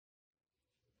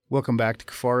Welcome back to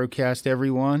KafaroCast,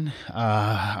 everyone.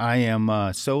 I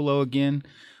am solo again.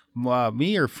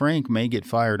 Me or Frank may get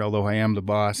fired, although I am the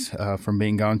boss from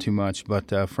being gone too much.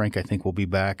 But Frank, I think, will be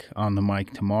back on the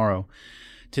mic tomorrow.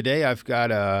 Today, I've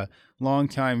got a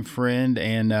longtime friend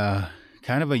and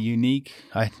kind of a unique,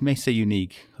 I may say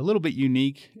unique, a little bit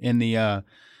unique in the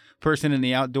person in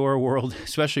the outdoor world,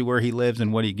 especially where he lives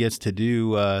and what he gets to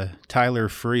do. Tyler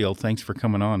Friel, thanks for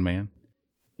coming on, man.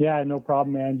 Yeah, no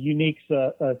problem, man. Unique's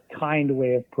a kind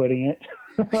way of putting it.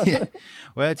 Yeah.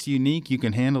 Well, it's unique. You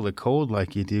can handle the cold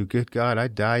like you do. Good God,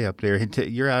 I'd die up there.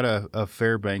 You're out of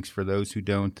Fairbanks for those who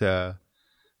don't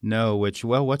know,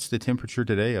 what's the temperature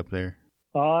today up there?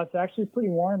 It's actually pretty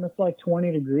warm. It's like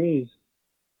 20 degrees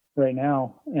right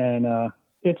now. And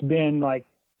it's been like,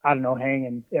 I don't know,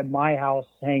 hanging at my house,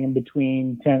 hanging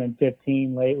between 10 and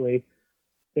 15 lately.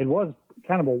 It was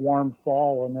kind of a warm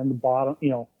fall, and then the bottom,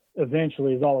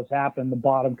 eventually, as always happened, the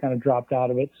bottom kind of dropped out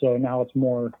of it. So now it's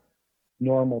more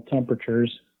normal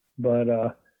temperatures. But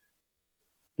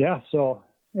so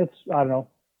it's, I don't know,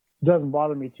 doesn't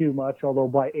bother me too much, although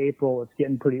by April it's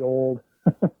getting pretty old.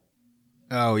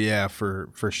 Oh yeah,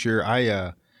 for sure.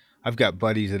 I've got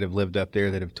buddies that have lived up there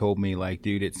that have told me, like,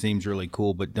 dude, it seems really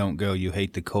cool, but don't go. You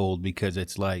hate the cold because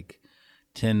it's like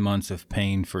 10 months of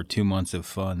pain for 2 months of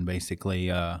fun, basically,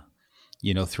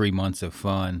 3 months of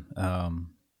fun.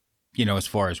 As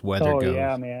far as weather goes. Oh,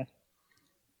 yeah, man.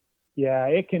 Yeah,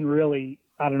 it can really,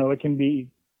 I don't know, it can be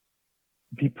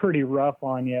pretty rough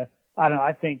on you. I don't know,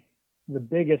 I think the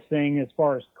biggest thing as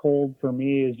far as cold for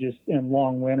me is just in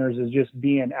long winters is just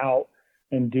being out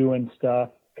and doing stuff,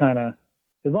 kind of,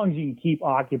 as long as you can keep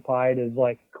occupied, as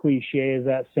like cliche as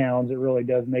that sounds, it really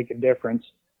does make a difference.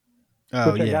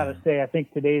 Oh, Which I gotta say, I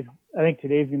think today's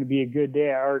going to be a good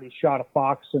day. I already shot a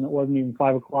fox, and it wasn't even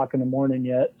 5 o'clock in the morning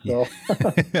yet. So,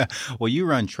 well, you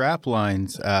run trap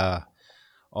lines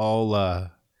all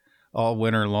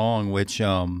winter long, which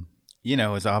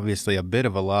is obviously a bit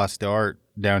of a lost art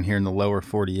down here in the lower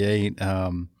 48.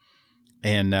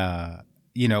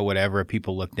 Whatever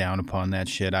people look down upon that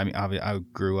shit. I mean, I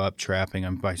grew up trapping.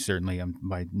 I'm by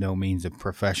no means a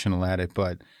professional at it,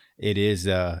 but it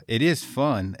is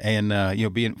fun.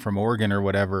 And, being from Oregon or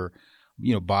whatever,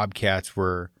 bobcats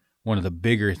were one of the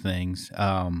bigger things.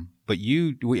 But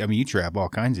you trap all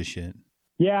kinds of shit.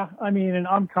 Yeah. I mean, and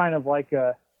I'm kind of like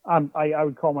I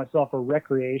would call myself a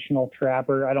recreational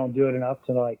trapper. I don't do it enough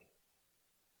to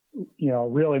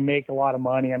really make a lot of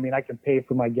money. I mean, I can pay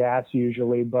for my gas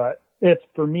usually, but it's,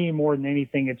 for me, more than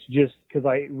anything, it's just because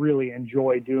I really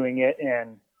enjoy doing it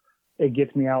and it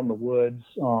gets me out in the woods.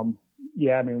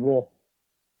 I mean, we'll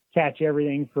catch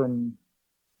everything from,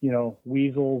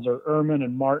 weasels or ermine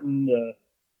and marten to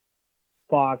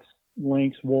fox,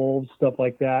 lynx, wolves, stuff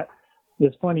like that.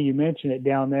 It's funny you mentioned it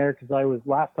down there because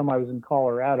last time I was in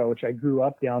Colorado, which I grew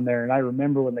up down there, and I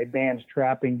remember when they banned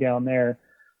trapping down there.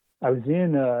 I was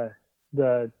in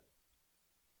the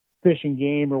Fish and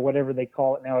Game or whatever they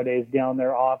call it nowadays down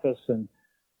their office, and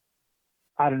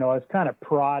I don't know, I was kind of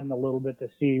prodding a little bit to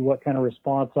see what kind of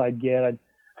response I'd get.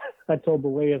 I told the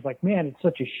lady, I was like, man, it's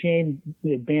such a shame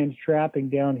they banned trapping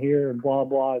down here and blah,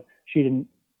 blah. She didn't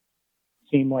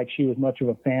seem like she was much of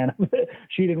a fan of it.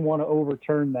 She didn't want to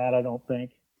overturn that, I don't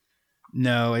think.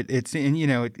 No, it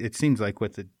seems like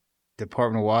with the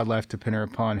Department of Wildlife, depending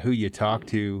upon who you talk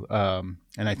to, and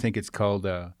I think it's called,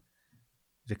 is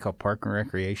it called Park and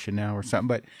Recreation now or something?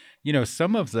 But,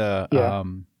 some of the,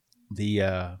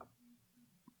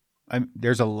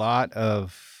 there's a lot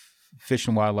of Fish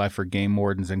and Wildlife or game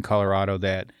wardens in Colorado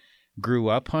that grew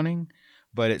up hunting,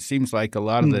 but it seems like a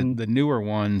lot of the newer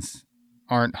ones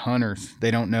aren't hunters.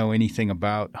 They don't know anything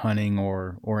about hunting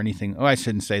or anything. Oh, I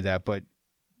shouldn't say that, but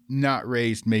not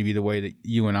raised maybe the way that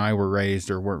you and I were raised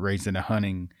or weren't raised in a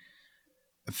hunting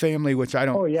family, which I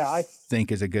don't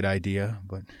think is a good idea.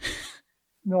 But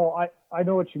no, I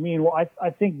know what you mean. Well, I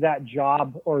think that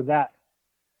job or that,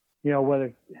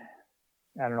 whether,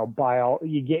 I don't know,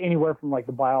 you get anywhere from like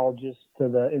the biologist to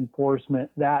the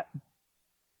enforcement, that,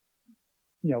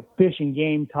 fish and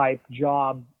game type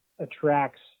job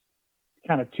attracts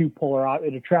kind of two polar out.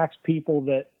 It attracts people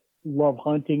that love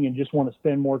hunting and just want to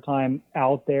spend more time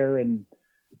out there, and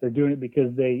they're doing it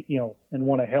because they, and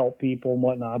want to help people and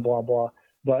whatnot, blah, blah.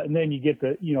 And then you get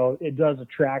it does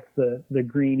attract the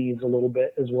greenies a little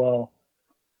bit as well.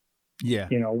 Yeah.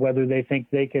 Whether they think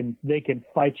they can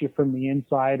fight you from the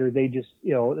inside, or they just,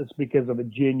 it's because of a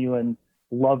genuine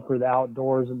love for the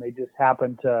outdoors and they just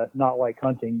happen to not like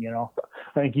hunting,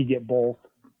 I think you get both.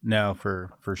 No,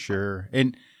 for sure.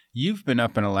 And you've been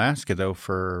up in Alaska though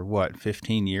for what,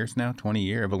 15 years now, 20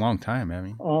 years, a long time, I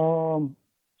mean.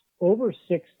 over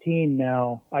 16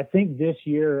 now. I think this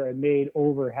year I made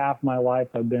over half my life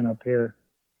I've been up here.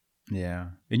 Yeah.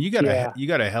 And you got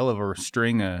a hell of a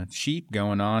string of sheep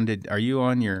going on. Are you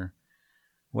on your,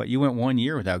 you went 1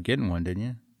 year without getting one, didn't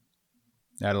you?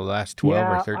 Out of the last 12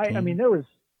 or 13? I mean, there was,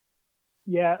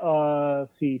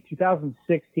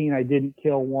 2016, I didn't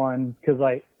kill one because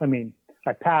I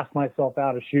passed myself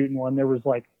out of shooting one. There was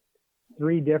like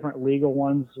 3 different legal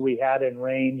ones we had in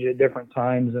range at different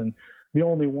times. And the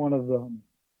only one of them,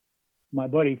 my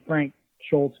buddy Frank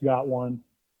Schultz got one,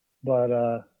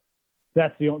 but,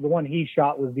 that's the one he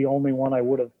shot was the only one I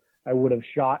would have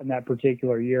shot in that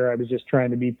particular year. I was just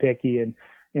trying to be picky and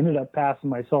ended up passing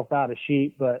myself out of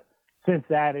sheep. But since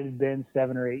that, it had been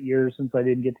 7 or 8 years since I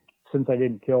didn't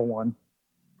kill one.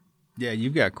 Yeah,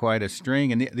 you've got quite a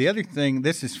string. And the other thing,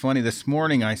 this is funny. This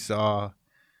morning I saw,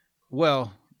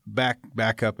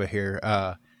 back up here.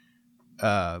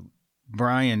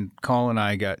 Brian Call and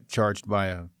I got charged by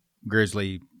a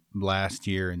grizzly last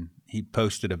year, and he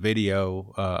posted a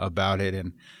video about it,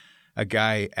 and a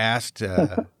guy asked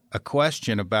a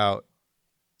question about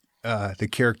the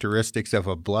characteristics of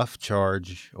a bluff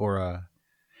charge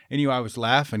and I was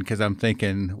laughing because I'm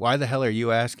thinking, why the hell are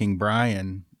you asking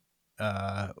Brian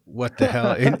what the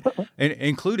hell,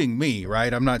 including me,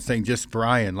 right? I'm not saying just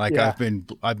Brian. Like I've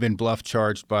been bluff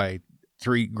charged by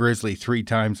grizzly 3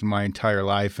 times in my entire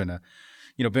life, and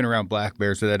been around black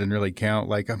bears, so that didn't really count.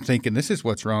 Like, I'm thinking, this is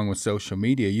what's wrong with social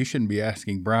media. You shouldn't be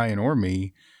asking Brian or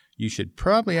me. You should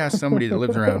probably ask somebody that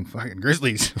lives around fucking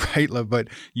grizzlies, right? But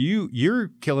you're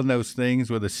killing those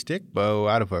things with a stick bow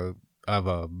out of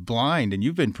a blind, and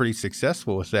you've been pretty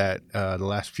successful with that the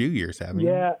last few years, haven't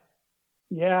you?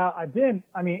 Yeah, I've been.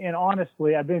 I mean, and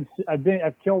honestly, I've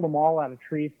killed them all out of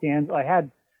tree stands.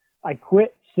 I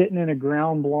quit sitting in a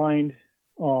ground blind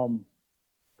for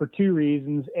 2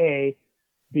 reasons. A,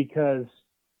 because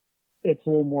it's a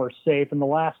little more safe. And the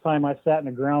last time I sat in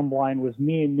a ground blind was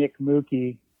me and Nick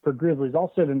Mookie for grizzlies.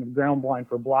 I'll sit in the ground blind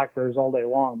for black bears all day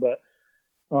long, but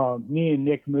me and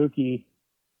Nick Mookie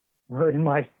were in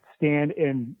my stand,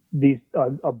 and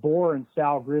a boar and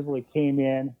sow grizzly came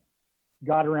in,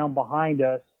 got around behind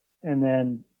us, and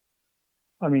then,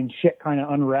 shit kind of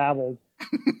unraveled.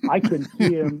 I couldn't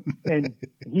see him, and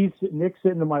Nick's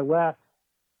sitting to my left,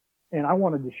 and I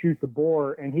wanted to shoot the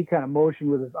boar, and he kind of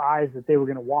motioned with his eyes that they were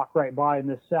going to walk right by, and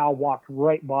this sow walked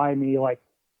right by me. Like,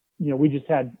 we just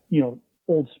had,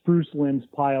 old spruce limbs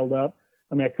piled up.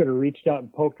 I could have reached out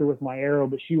and poked her with my arrow,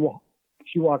 but she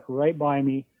walked right by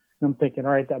me, and I'm thinking,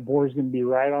 all right, that boar's going to be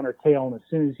right on her tail. And as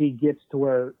soon as he gets to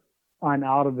where I'm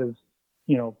out of his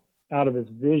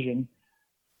vision,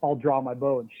 I'll draw my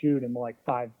bow and shoot him like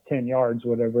 5-10 yards,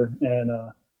 whatever.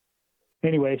 And,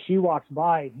 anyway, she walks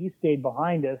by, and he stayed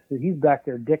behind us. So he's back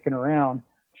there dicking around.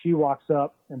 She walks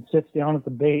up and sits down at the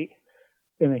bait,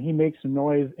 and then he makes some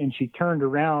noise, and she turned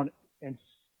around, and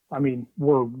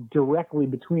we're directly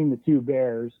between the 2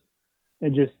 bears,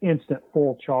 and just instant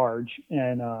full charge.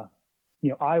 And,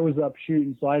 I was up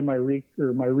shooting, so I had my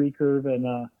recurve,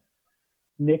 and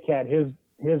Nick had his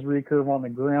recurve on the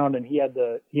ground, and he had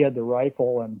the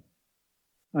rifle. And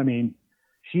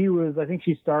she was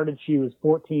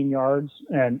 14 yards.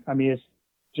 And it's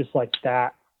just like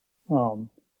that,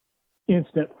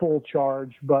 instant full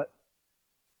charge. But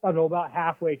I don't know, about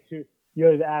halfway to,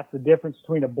 to ask the difference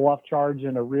between a bluff charge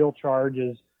and a real charge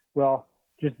is, well,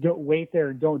 just don't wait there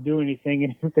and don't do anything.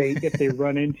 And if they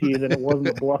run into you, then it wasn't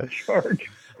a bluff charge.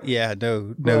 Yeah,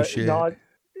 no shit. No,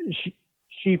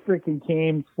 she freaking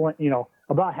came,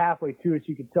 about halfway to it.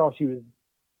 You could tell she was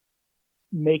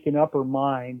making up her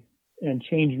mind and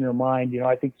changing her mind.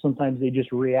 I think sometimes they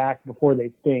just react before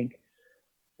they think.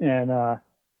 And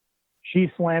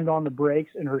she slammed on the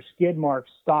brakes, and her skid mark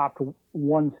stopped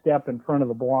 1 step in front of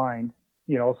the blind,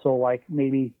 so like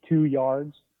maybe 2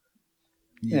 yards.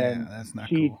 Yeah, and that's not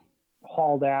she cool.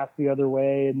 hauled ass the other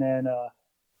way. And then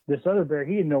this other bear,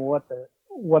 he didn't know what the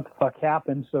fuck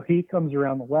happened. So he comes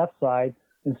around the left side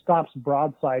and stops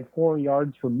broadside 4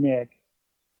 yards from Nick.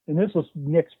 And this was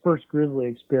Nick's first grizzly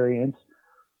experience.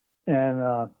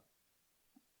 And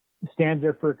stands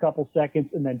there for a couple seconds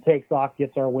and then takes off,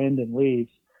 gets our wind, and leaves.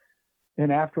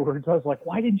 And afterwards, I was like,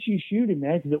 why didn't you shoot him,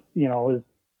 man? Because,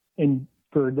 and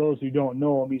for those who don't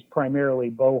know him, he's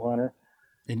primarily bow hunter.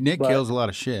 And Nick kills a lot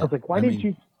of shit. I was like, why didn't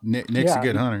you? Nick's a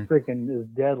good hunter. Freaking is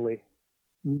deadly.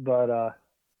 But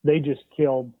they just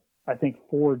killed, I think,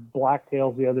 4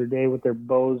 blacktails the other day with their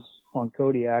bows on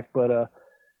Kodiak. But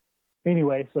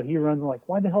anyway, so he runs like,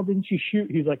 why the hell didn't you shoot?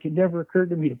 He's like, it never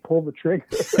occurred to me to pull the trigger.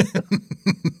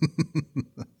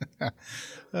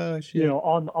 Oh shit!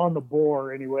 On the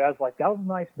boar. Anyway, I was like, that was a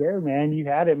nice bear, man. You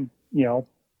had him,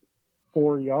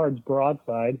 4 yards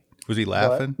broadside. Was he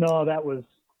laughing? But no, that was,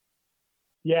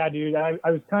 yeah, dude. I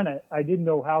was I didn't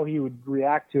know how he would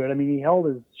react to it. I mean, he held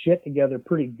his shit together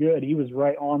pretty good. He was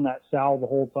right on that sow the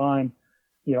whole time.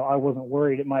 You know, I wasn't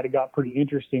worried. It might have got pretty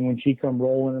interesting when she come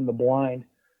rolling in the blind.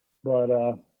 But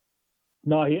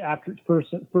no, he after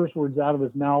first words out of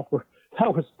his mouth were,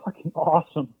 "That was fucking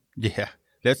awesome." Yeah,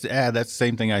 that's the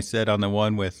same thing I said on the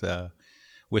one with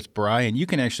Brian. You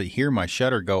can actually hear my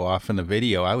shutter go off in the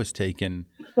video. I was taking,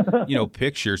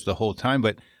 pictures the whole time,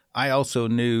 but I also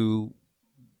knew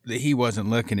that he wasn't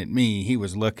looking at me. He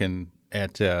was looking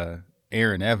at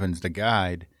Aaron Evans, the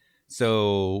guide.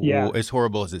 So as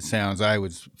horrible as it sounds, I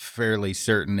was fairly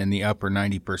certain in the upper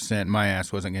 90% my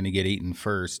ass wasn't going to get eaten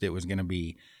first. It was going to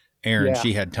be Aaron. Yeah.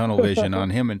 She had tunnel vision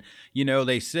on him. And,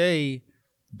 they say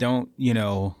don't, he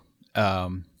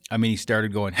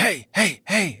started going, hey, hey,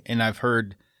 hey. And I've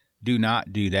heard do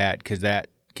not do that because that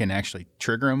can actually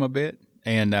trigger him a bit.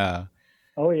 And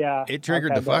it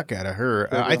triggered the fuck out of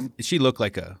her. She looked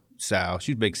like a sow.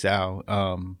 She's a big sow.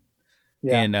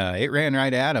 And it ran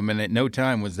right at him, and at no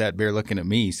time was that bear looking at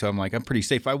me. So I'm like, I'm pretty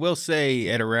safe. I will say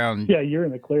at around you're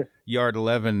in the clear. Yard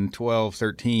 11, 12,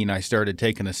 13, I started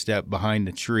taking a step behind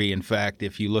the tree. In fact,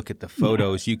 if you look at the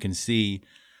photos, you can see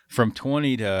from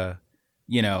 20 to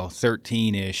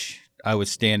 13-ish, I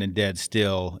was standing dead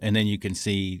still, and then you can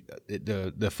see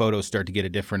the photos start to get a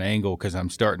different angle because I'm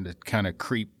starting to kind of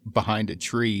creep behind a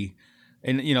tree,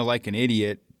 and like an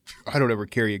idiot, I don't ever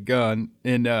carry a gun,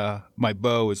 and my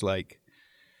bow is like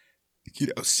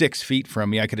 6 feet from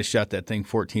me. I could have shot that thing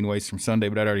 14 ways from Sunday,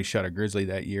 but I'd already shot a grizzly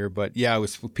that year. But yeah,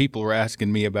 people were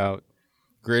asking me about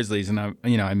grizzlies, and I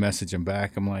messaged them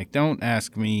back. I'm like, don't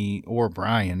ask me or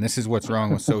Brian. This is what's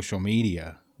wrong with social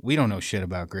media. We don't know shit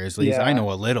about grizzlies. Yeah. I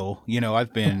know a little.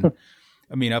 I've been,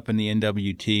 up in the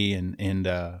NWT and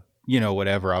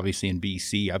whatever. Obviously in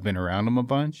BC, I've been around them a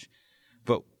bunch,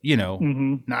 but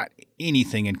not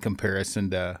anything in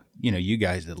comparison to you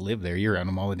guys that live there. You're around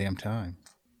them all the damn time.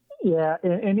 Yeah,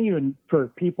 and even for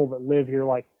people that live here,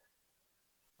 like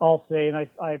I'll say, and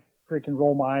I freaking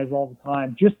roll my eyes all the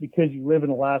time. Just because you live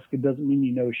in Alaska doesn't mean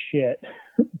you know shit.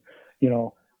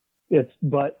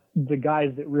 But the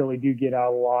guys that really do get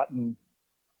out a lot and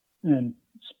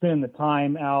spend the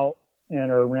time out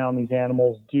and are around these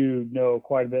animals do know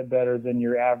quite a bit better than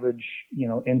your average,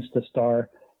 Insta star.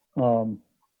 And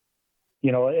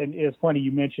it's funny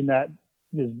you mentioned that.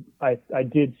 I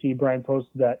did see Brian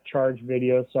posted that charge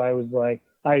video, so I was like,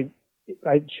 I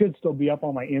should still be up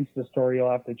on my Insta story. You'll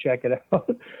have to check it out.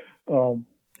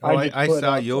 I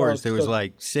saw yours. It was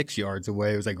like 6 yards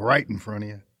away. It was like right in front of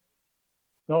you.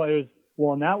 No, it was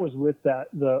and that was with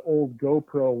the old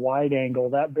GoPro wide angle.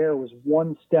 That bear was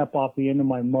one step off the end of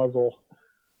my muzzle.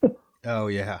 Oh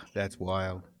yeah, that's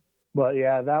wild. But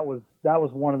yeah, that was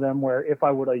one of them where if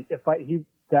he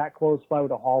that close, if I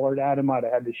would have hollered at him, I'd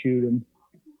have had to shoot him.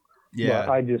 Yeah.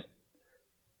 But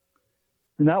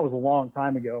and that was a long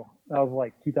time ago. That was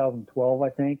like 2012, I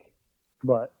think.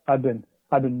 But I've been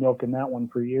milking that one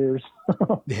for years.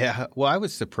 Yeah. Well, I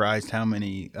was surprised how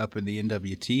many up in the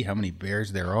NWT, how many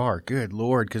bears there are. Good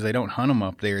Lord. Because they don't hunt them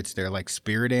up there. It's their like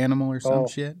spirit animal or some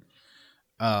shit.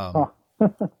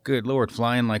 Good Lord.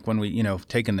 Flying like when we,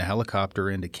 taking the helicopter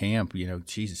into camp,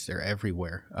 Jesus, they're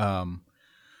everywhere.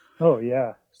 Oh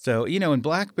yeah. So, in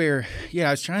black bear, I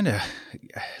was trying to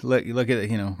look at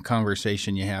the,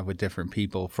 conversation you have with different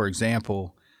people. For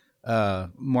example,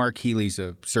 Mark Healy's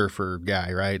a surfer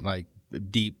guy, right? Like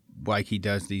deep, like he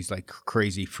does these like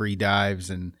crazy free dives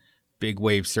and big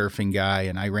wave surfing guy.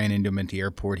 And I ran into him at the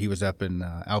airport. He was up in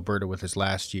Alberta with us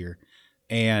last year.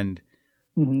 And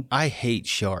I hate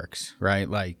sharks, right?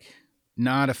 Like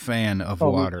not a fan of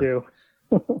water.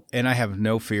 Me too. And I have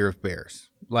no fear of bears.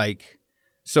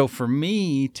 So for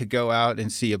me to go out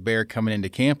and see a bear coming into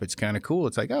camp, it's kind of cool.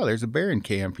 It's like, oh, there's a bear in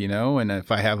camp, and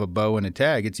if I have a bow and a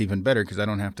tag, it's even better because I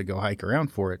don't have to go hike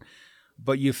around for it.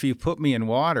 But if you put me in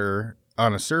water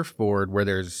on a surfboard where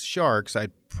there's sharks,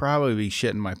 I'd probably be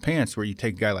shitting my pants. Where you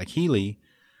take a guy like Healy,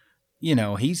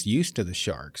 he's used to the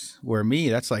sharks. Where me,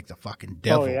 that's like the fucking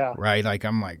devil, right? Like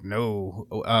I'm like, no.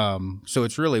 So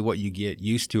it's really what you get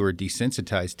used to or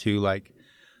desensitized to, like.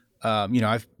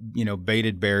 I've,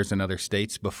 baited bears in other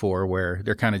states before where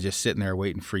they're kind of just sitting there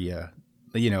waiting for you.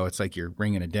 It's like you're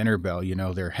ringing a dinner bell,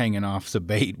 they're hanging off the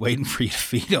bait waiting for you to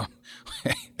feed them.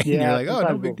 And you're like, oh,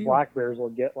 no big deal. Black bears will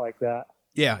get like that.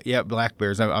 Yeah, black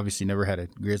bears. I've obviously never had a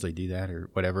grizzly do that or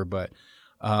whatever, but,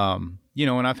 and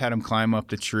I've had them climb up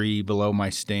the tree below my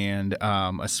stand,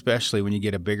 especially when you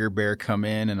get a bigger bear come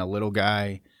in and a little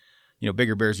guy.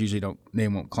 Bigger bears usually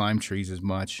won't climb trees as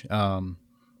much.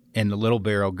 and the little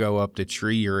bear will go up the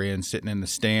tree you're in, sitting in the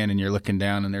stand, and you're looking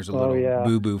down, and there's a little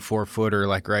boo-boo 4-footer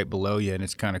like right below you, and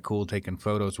it's kind of cool taking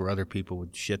photos where other people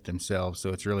would shit themselves. So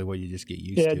it's really what you just get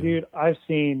used to. Yeah, dude, I've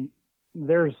seen.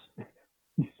 There's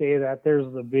you say that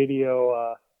there's the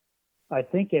video. I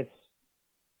think it's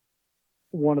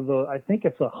I think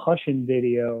it's a Hushin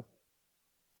video,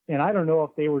 and I don't know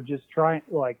if they were just trying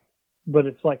but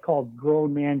it's like called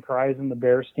Grown Man Cries in the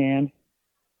Bear Stand.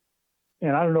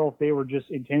 And I don't know if they were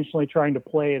just intentionally trying to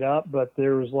play it up, but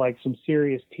there was like some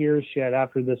serious tears shed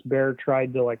after this bear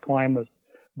tried to like climb the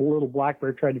little black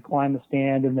bear tried to climb the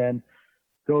stand and then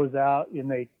goes out and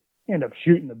they end up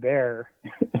shooting the bear.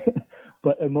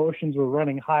 But emotions were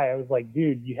running high. I was like,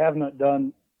 dude, you haven't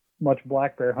done much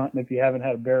black bear hunting if you haven't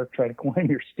had a bear try to climb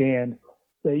your stand.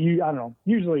 So I don't know,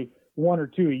 usually 1 or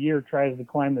 2 a year tries to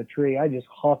climb the tree. I just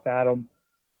huff at them,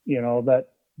 that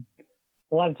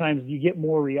a lot of times you get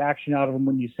more reaction out of them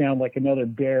when you sound like another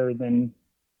bear than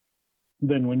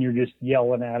when you're just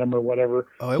yelling at them or whatever.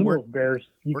 Oh, it worked. Bears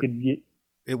could get.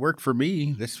 It worked for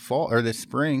me this fall or this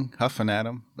spring, huffing at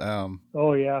them.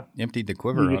 Oh yeah. Emptied the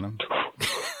quiver on them.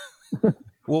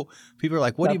 Well, people are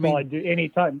like, "What do you mean?" That's all I do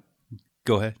anytime.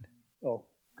 Go ahead. Oh,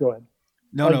 go ahead.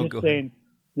 No, I was just go saying,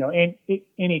 ahead.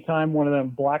 Anytime one of them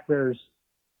black bears,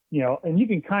 and you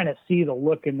can kind of see the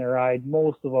look in their eye.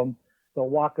 Most of them, they'll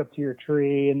walk up to your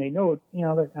tree and they know, I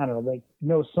don't know, they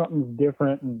know something's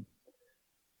different and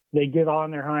they get on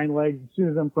their hind legs. As soon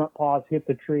as them front paws hit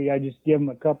the tree, I just give them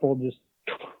a couple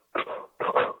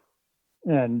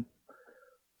and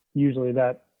usually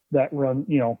that run,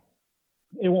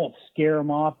 it won't scare them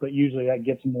off, but usually that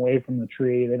gets them away from the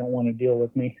tree. They don't want to deal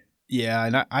with me. Yeah.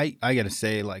 And I got to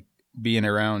say, like, being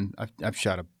around, I've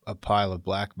shot a pile of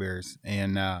black bears,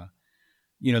 and the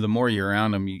more you're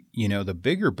around them, the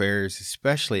bigger bears,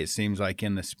 especially it seems like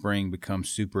in the spring, become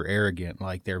super arrogant.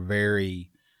 Like they're not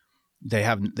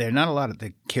a lot of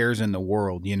the cares in the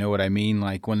world. You know what I mean?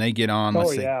 Like when they get on,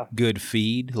 let's say, good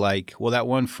feed, like, well, that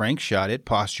one Frank shot, it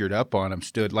postured up on him,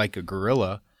 stood like a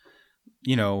gorilla.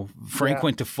 Frank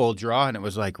went to full draw, and it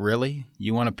was like, really?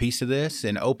 You want a piece of this?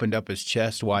 And opened up his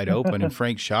chest wide open, and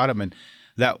Frank shot him. And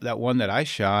that one that I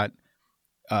shot,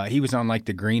 he was on like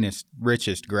the greenest,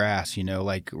 richest grass,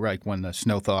 like when the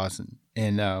snow thaws.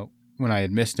 And when I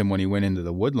had missed him when he went into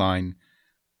the wood line,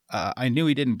 I knew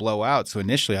he didn't blow out. So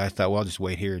initially I thought, well, I'll just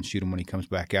wait here and shoot him when he comes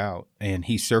back out. And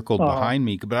he circled behind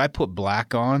me, but I put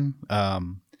black on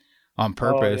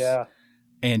purpose. Oh, yeah.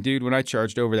 And dude, when I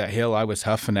charged over that hill, I was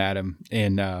huffing at him,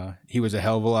 and he was a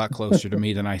hell of a lot closer to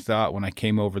me than I thought when I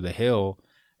came over the hill.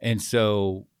 And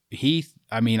so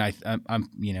I'm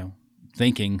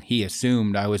thinking he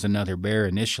assumed I was another bear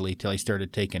initially till he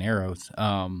started taking arrows.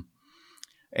 And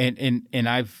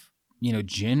I've,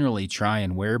 generally try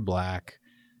and wear black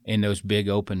in those big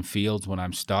open fields when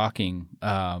I'm stalking,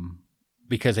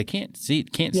 because I can't seem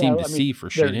to see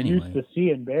for shit anyway. They're used to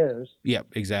seeing bears. Yep,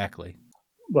 exactly.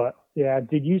 But yeah,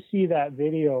 did you see that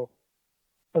video?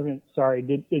 Did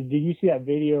you see that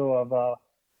video of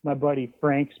my buddy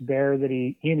Frank's bear that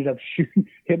he ended up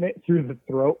hitting it through the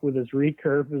throat with his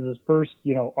recurve? It was his first,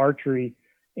 archery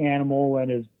animal and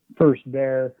his first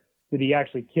bear that he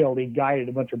actually killed. He guided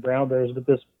a bunch of brown bears, but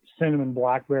this cinnamon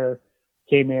black bear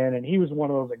came in, and he was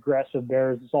one of those aggressive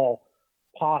bears. It's all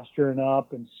posturing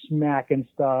up and smacking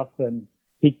stuff, and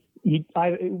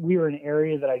we were in an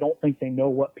area that I don't think they know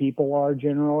what people are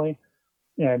generally,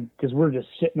 and because we're just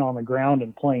sitting on the ground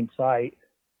in plain sight,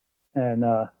 and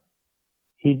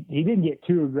he didn't get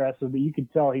too aggressive, but you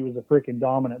could tell he was a freaking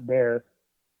dominant bear.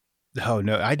 Oh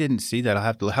no, I didn't see that.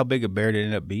 How big a bear did it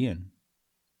end up being?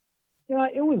 Yeah,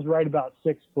 it was right about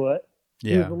 6 foot.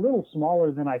 Yeah. He was a little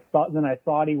smaller than I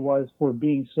thought he was for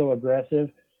being so aggressive,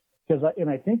 and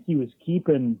I think he was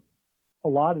keeping a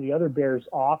lot of the other bears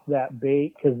off that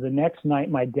bait, because the next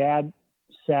night my dad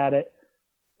sat it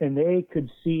and they could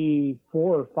see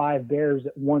 4 or 5 bears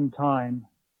at one time.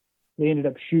 They ended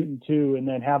up shooting 2 and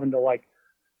then having to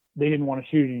they didn't want to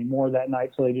shoot anymore that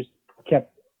night. So they just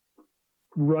kept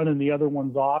running the other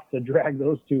ones off to drag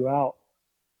those 2 out.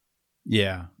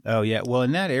 Yeah. Oh yeah. Well,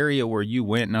 in that area where you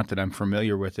went, not that I'm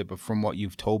familiar with it, but from what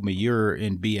you've told me, you're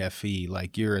in BFE,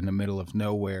 like you're in the middle of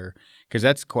nowhere, because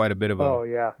that's quite a bit of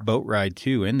a boat ride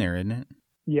too in there, isn't it?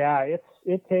 Yeah.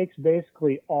 It takes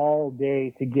basically all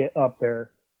day to get up there.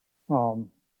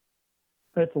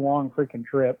 It's a long freaking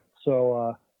trip.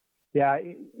 So,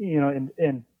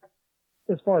 and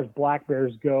as far as black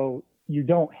bears go, you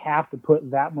don't have to put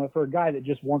that much for a guy that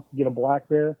just wants to get a black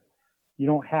bear. You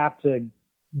don't have to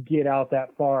get out that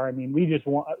far. I mean, it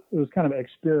was kind of an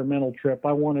experimental trip.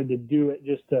 I wanted to do it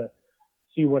just to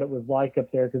see what it was like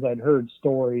up there because I'd heard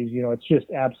stories. You know, it's just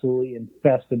absolutely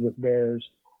infested with bears.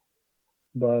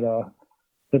 But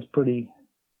it's pretty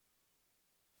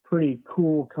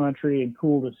cool country and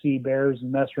cool to see bears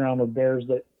and mess around with bears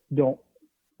that don't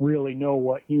really know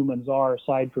what humans are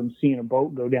aside from seeing a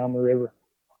boat go down the river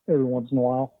every once in a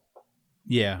while.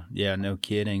 Yeah, no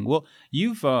kidding. Well,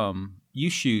 you've you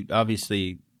shoot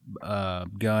obviously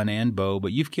gun and bow,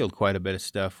 but you've killed quite a bit of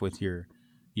stuff with your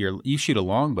you shoot a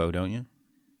longbow, don't you?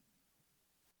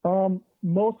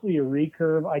 Mostly a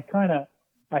recurve.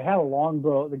 I had a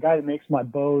longbow. The guy that makes my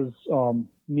bows,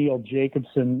 Neil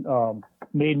Jacobson, had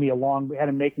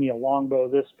him make me a longbow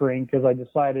this spring because I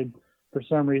decided for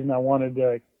some reason I wanted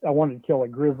to kill a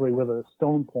grizzly with a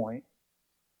stone point.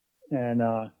 And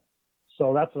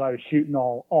so that's what I was shooting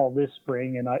all this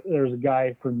spring. And there's a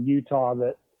guy from Utah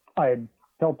that I had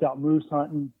helped out moose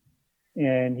hunting,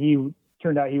 and he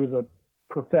turned out he was a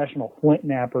professional flint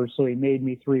napper, so he made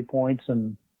me 3 points.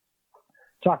 And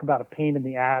talk about a pain in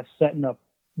the ass setting up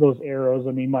those arrows.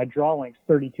 I mean, my draw length's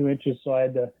 32 inches, so I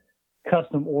had to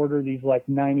custom order these like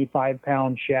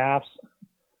 95-pound shafts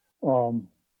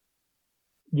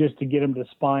just to get them to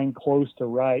spine close to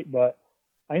right. But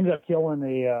I ended up killing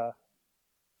it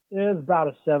was about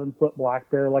a 7-foot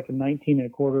black bear, like a 19 and a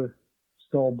quarter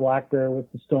skull black bear with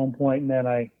the stone point. And then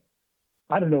I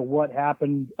don't know what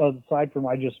happened aside from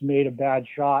I just made a bad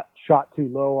shot too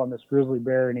low on this grizzly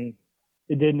bear, and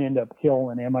it didn't end up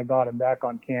killing him. I got him back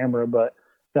on camera, but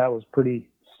that was pretty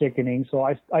sickening. So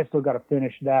I still got to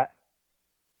finish that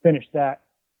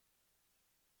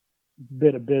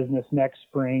bit of business next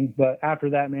spring. But after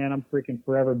that, man, I'm freaking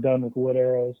forever done with wood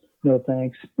arrows. No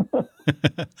thanks.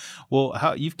 Well,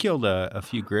 you've killed a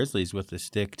few grizzlies with the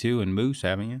stick too, and moose,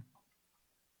 haven't you?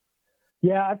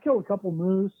 Yeah, I've killed a couple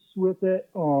moose with it.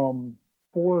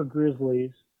 4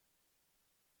 grizzlies.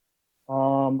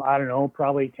 I don't know,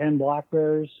 probably 10 black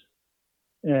bears,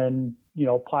 and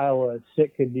pile of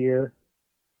Sitka deer.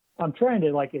 I'm trying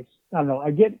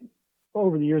to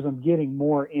over the years I'm getting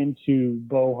more into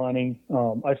bow hunting.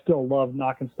 I still love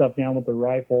knocking stuff down with the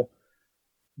rifle,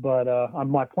 but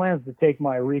my plan is to take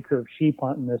my recurve sheep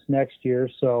hunting this next year,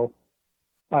 so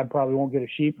I probably won't get a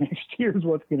sheep next year is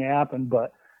what's going to happen,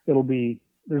 but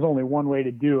there's only one way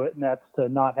to do it, and that's to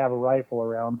not have a rifle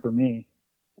around for me.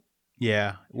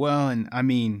 Yeah. Well, and I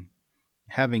mean,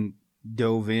 having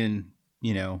dove in,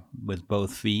 with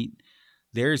both feet,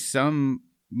 there's some,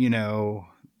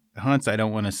 hunts I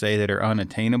don't want to say that are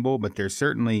unattainable, but there's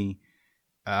certainly,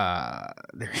 I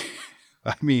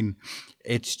mean,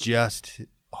 it's just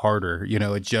harder,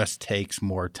 it just takes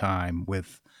more time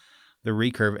with the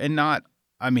recurve. And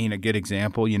a good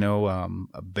example,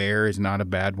 a bear is not a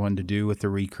bad one to do with the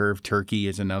recurve. Turkey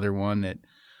is another one that,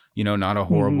 not a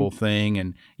horrible thing.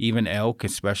 And even elk,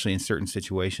 especially in certain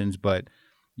situations. But,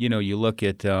 you look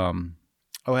at, I'm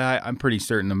pretty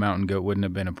certain the mountain goat wouldn't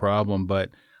have been a problem. But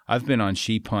I've been on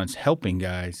sheep hunts helping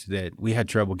guys that we had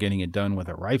trouble getting it done with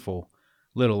a rifle,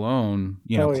 let alone,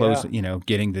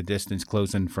 getting the distance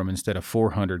closing from instead of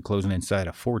 400, closing inside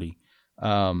of 40.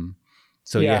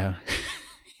 Yeah.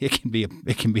 It can be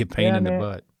a pain in the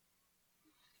butt.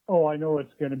 Oh, I know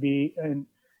it's going to be. And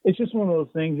it's just one of those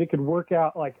things. It could work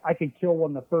out. Like I could kill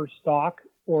one the first stalk,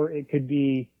 or it could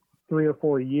be 3 or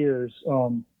 4 years.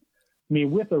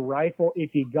 With a rifle,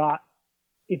 if you've got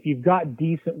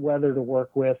decent weather to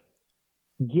work with,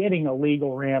 getting a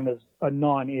legal ram is a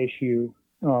non-issue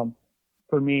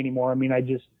for me anymore.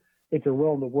 If you're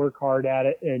willing to work hard at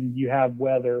it and you have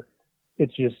weather,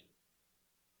 it's just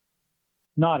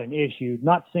not an issue.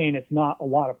 Not saying it's not a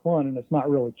lot of fun and it's not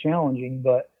really challenging,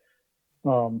 but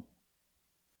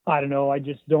I don't know.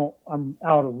 I'm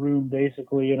out of room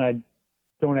basically, and I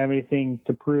don't have anything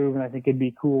to prove. And I think it'd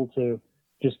be cool to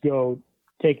just go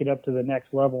take it up to the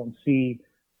next level and see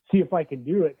if I can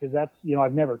do it. Cause that's,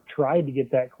 I've never tried to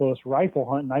get that close rifle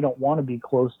hunting. I don't want to be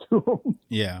close to them.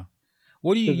 Yeah.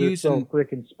 What are you using? So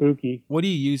freaking spooky. What are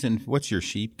you using? What's your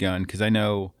sheep gun? Cause I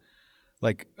know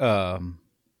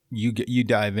you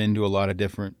dive into a lot of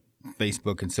different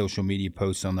Facebook and social media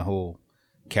posts on the whole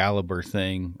caliber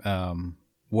thing.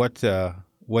 What's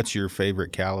your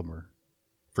favorite caliber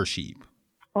for sheep?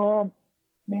 Man,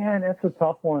 that's a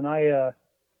tough one.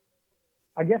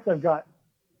 I guess I've got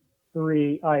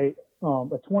 3. A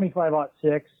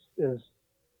 25-06 is,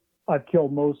 I've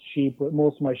killed most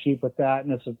of my sheep with that,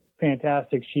 and it's a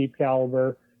fantastic sheep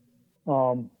caliber.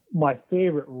 My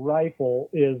favorite rifle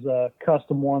is a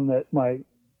custom one that my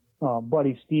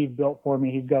buddy Steve built for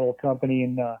me. He's got a little company,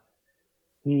 and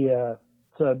it's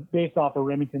based off a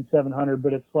Remington 700,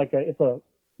 but it's a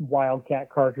Wildcat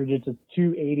cartridge. It's a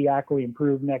 280 Ackley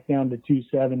improved neck down to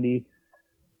 270,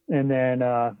 and then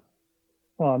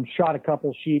shot a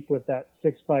couple sheep with that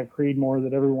 6.5 Creedmoor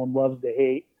that everyone loves to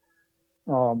hate.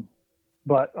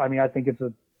 But I mean, I think it's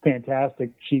a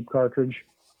fantastic sheep cartridge.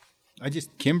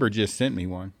 Kimber just sent me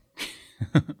one.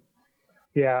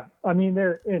 Yeah, I mean,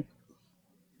 I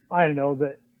don't know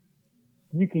that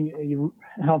I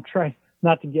try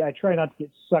not to get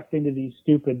sucked into these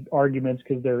stupid arguments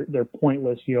because they're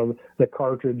pointless. You know, the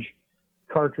cartridge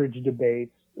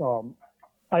debates.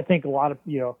 I think a lot of,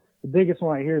 the biggest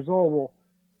one I hear is, well,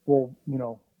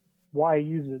 why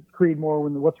use a Creedmoor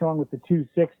what's wrong with the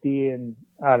 260? And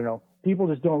I don't know. People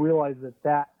just don't realize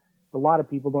that a lot of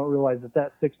people don't realize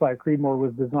that 6.5 Creedmoor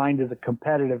was designed as a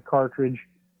competitive cartridge,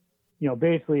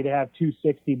 basically to have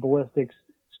 260 ballistics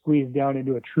squeezed down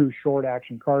into a true short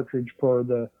action cartridge for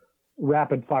the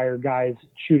rapid fire guys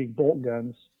shooting bolt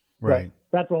guns. Right.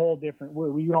 But that's a whole different,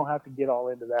 we don't have to get all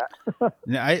into that.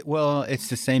 Well, it's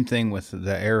the same thing with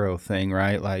the arrow thing,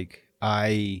 right? Like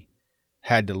I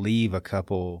had to leave a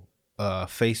couple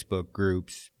Facebook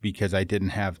groups because I didn't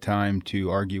have time to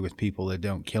argue with people that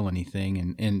don't kill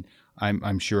anything. And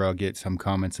I'm sure I'll get some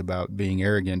comments about being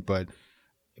arrogant, but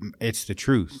it's the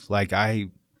truth. Like I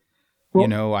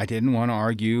didn't want to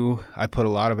argue. I put a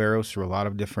lot of arrows through a lot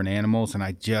of different animals, and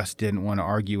I just didn't want to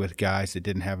argue with guys that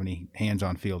didn't have any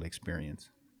hands-on field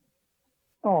experience.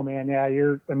 Oh man, yeah,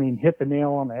 hit the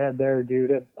nail on the head there,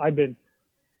 dude. I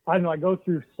go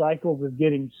through cycles of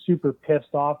getting super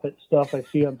pissed off at stuff I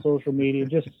see on social media,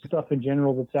 just stuff in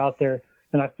general that's out there.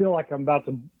 And I feel like I'm about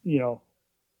to,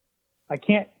 I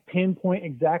can't pinpoint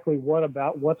exactly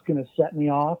what's going to set me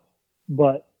off,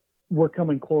 but we're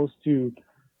coming close to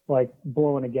like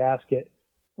blowing a gasket.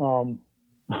 I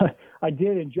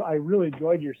really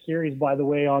enjoyed your series, by the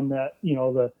way, on that,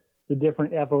 the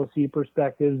different FOC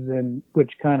perspectives, and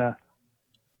which kind of,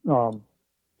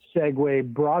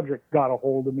 segue. Broderick got a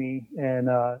hold of me and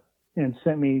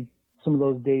sent me some of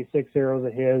those day 6 arrows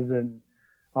of his, and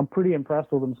I'm pretty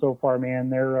impressed with them so far, man.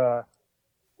 They're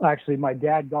actually, my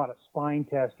dad got a spine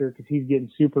tester because he's getting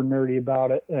super nerdy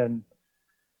about it, and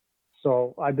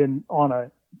so I've been on a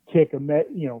kick of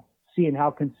seeing how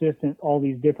consistent all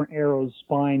these different arrows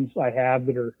spines I have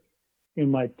that are in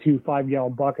my 2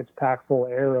 5-gallon buckets packed full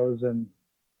of arrows, and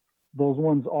those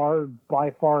ones are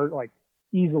by far like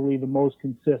easily the most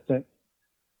consistent.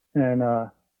 And I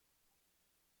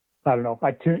don't know,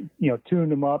 I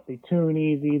tuned them up. They tune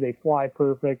easy, they fly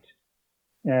perfect,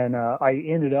 and I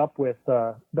ended up with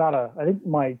I think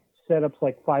my setup's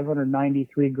like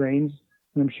 593 grains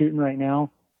that I'm shooting right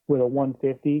now with a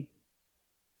 150,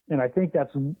 and I think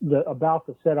that's about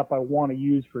the setup I want to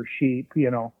use for sheep.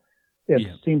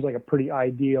 It seems like a pretty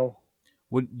ideal.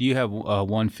 What do you have, a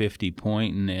 150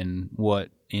 point, and then what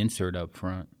insert up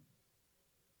front?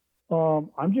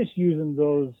 I'm just using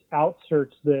those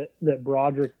outserts that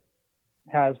Broderick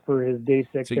has for his day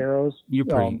 6 arrows. You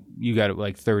got it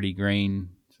like 30 grain.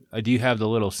 Do you have the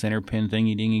little center pin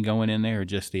thingy dingy going in there, or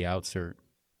just the outsert?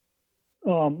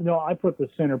 No, I put the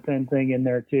center pin thing in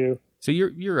there too. So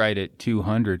you're right at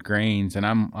 200 grains, and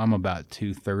I'm about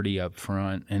 230 up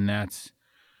front, and that's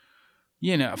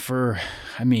it's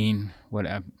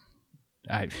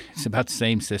about the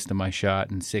same system I shot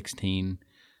in 16.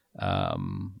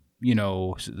 And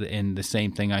the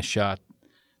same thing I shot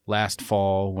last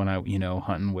fall when I,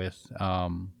 hunting with, a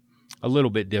little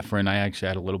bit different. I actually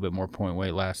had a little bit more point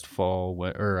weight last fall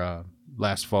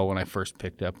when I first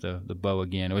picked up the bow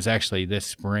again. It was actually this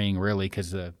spring, really,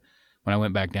 because when I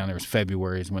went back down there, it was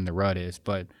February is when the rut is.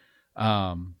 But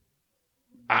there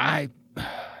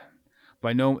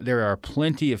are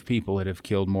plenty of people that have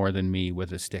killed more than me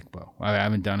with a stick bow. I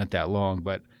haven't done it that long,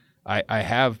 but I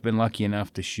have been lucky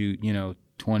enough to shoot,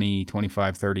 20,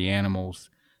 25, 30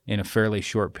 animals in a fairly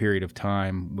short period of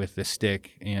time with the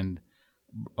stick, and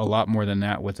a lot more than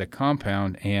that with a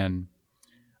compound. And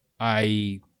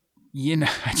I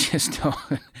just don't,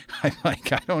 I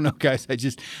don't know, guys. I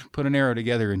just put an arrow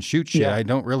together and shoot shit. Yeah. I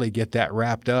don't really get that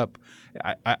wrapped up.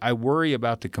 I worry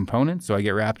about the components, so I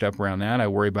get wrapped up around that. I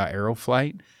worry about arrow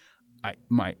flight. I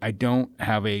don't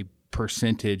have a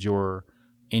percentage or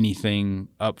anything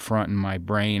up front in my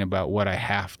brain about what I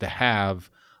have to have,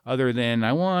 other than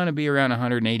I want to be around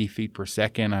 180 feet per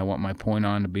second. I want my point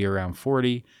on to be around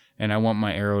 40, and I want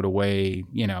my arrow to weigh,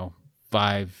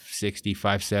 560,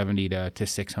 570 to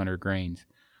 600 grains.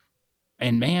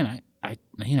 And man, I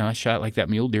shot like that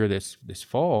mule deer this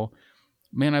fall.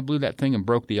 Man, I blew that thing and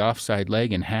broke the offside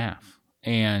leg in half.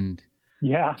 And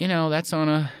yeah, that's on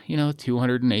a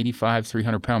 285,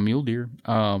 300-pound mule deer.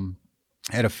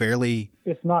 At a fairly,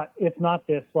 it's not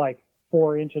this like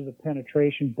 4 inches of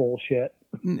penetration bullshit.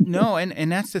 No,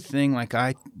 and that's the thing. Like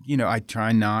I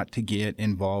try not to get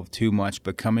involved too much,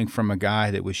 but coming from a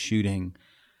guy that was shooting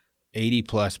 80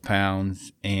 plus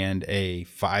pounds and a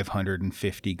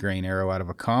 550 grain arrow out of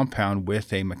a compound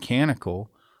with a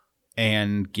mechanical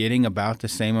and getting about the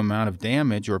same amount of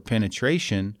damage or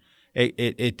penetration,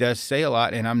 it does say a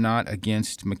lot. And I'm not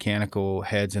against mechanical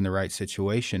heads in the right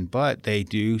situation, but they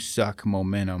do suck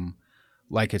momentum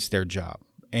like it's their job.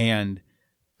 And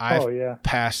I've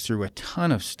passed through a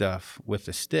ton of stuff with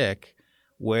the stick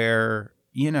where,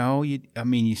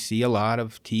 you see a lot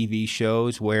of TV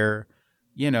shows where,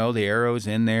 the arrow's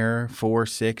in there 4,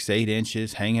 6, 8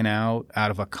 inches hanging out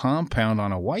of a compound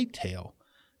on a whitetail.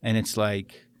 And it's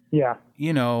like, the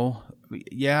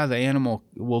animal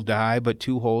will die, but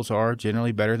 2 holes are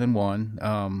generally better than 1.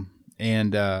 I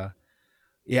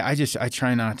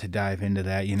try not to dive into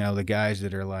that. The guys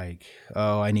that are like,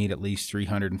 oh, I need at least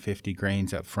 350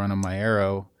 grains up front of my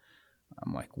arrow.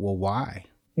 I'm like, well, why?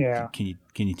 Yeah. Can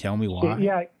you tell me why?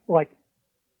 Yeah.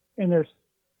 And there's,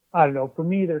 I don't know, for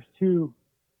me, there's two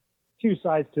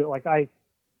sides to it. Like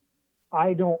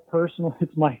I don't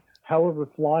personally, however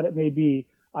flawed it may be,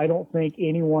 I don't think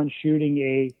anyone shooting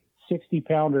a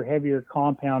 60-pound or heavier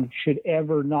compound should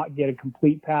ever not get a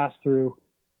complete pass through,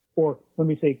 or let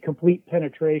me say complete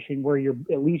penetration, where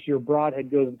at least your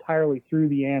broadhead goes entirely through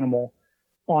the animal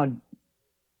on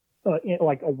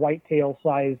like a whitetail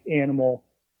sized animal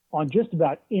on just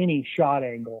about any shot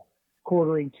angle,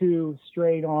 quartering to,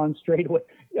 straight on, straight away.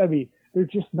 I mean, there's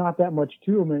just not that much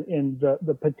to them, and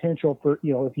the potential for,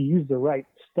 if you use the right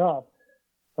stuff,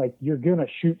 like you're going to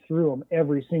shoot through them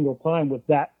every single time with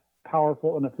that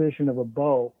powerful and efficient of a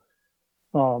bow.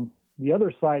 The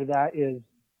other side of that is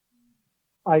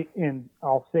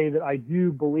I'll say that I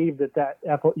do believe that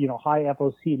high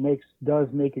FOC does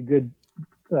make a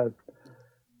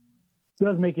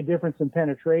difference in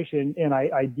penetration. And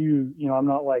I do, I'm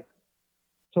not like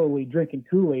totally drinking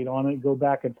Kool-Aid on it, go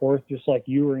back and forth just like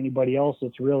you or anybody else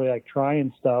that's really like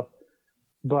trying stuff.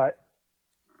 But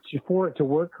for it to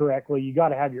work correctly, you got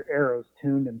to have your arrows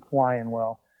tuned and flying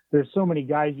well. There's so many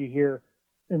guys you hear,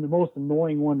 and the most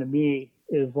annoying one to me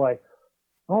is like,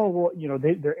 oh, well,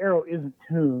 their arrow isn't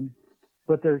tuned,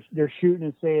 but they're shooting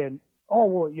and saying, oh,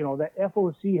 well, that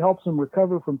FOC helps them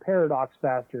recover from paradox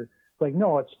faster. It's like,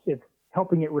 no, it's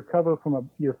helping it recover from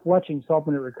your fletching's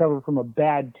helping it recover from a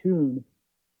bad tune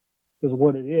is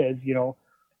what it is.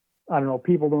 I don't know.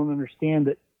 People don't understand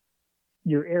that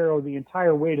your arrow, the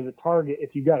entire way to the target,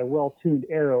 if you got a well-tuned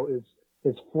arrow, is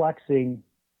flexing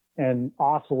and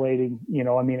oscillating.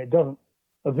 It doesn't,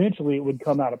 eventually it would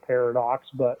come out of paradox,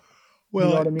 but you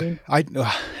know what I mean?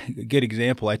 A good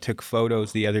example. I took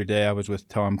photos the other day. I was with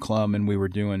Tom Klum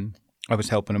and I was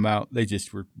helping him out. They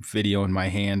just were videoing my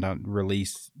hand on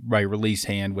my release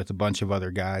hand with a bunch of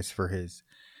other guys for his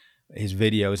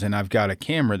videos. And I've got a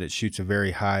camera that shoots a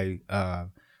very high,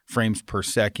 frames per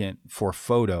second for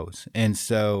photos. And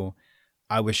so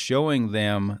I was showing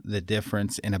them the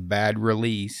difference in a bad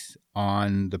release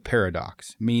on the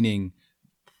paradox, meaning,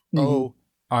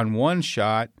 on one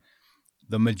shot,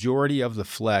 the majority of the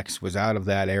flex was out of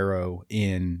that arrow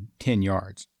in 10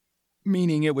 yards,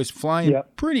 meaning it was flying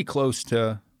pretty close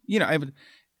to,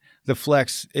 the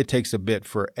flex, it takes a bit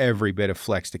for every bit of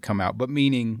flex to come out, but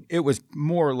meaning it was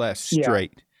more or less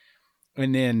straight. Yeah.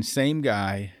 And then same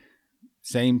guy,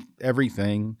 same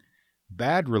everything,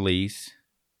 bad release,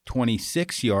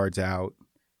 26 yards out,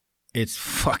 it's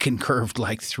fucking curved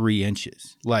like 3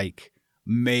 inches, like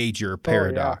major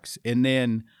paradox. Oh, yeah. And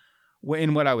then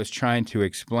what I was trying to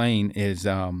explain is,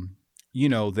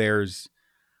 there's,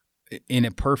 in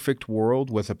a perfect world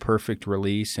with a perfect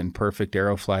release and perfect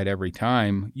arrow flight every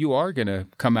time, you are going to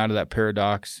come out of that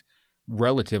paradox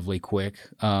relatively quick,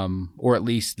 or at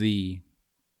least the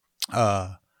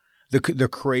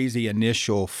crazy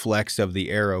initial flex of the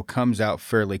arrow comes out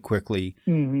fairly quickly,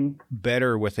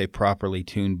 better with a properly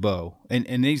tuned bow.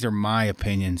 And these are my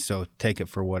opinions, so take it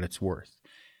for what it's worth.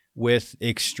 With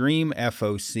extreme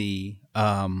FOC,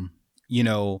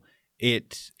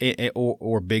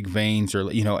 or big veins, or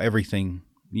everything.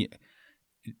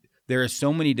 There are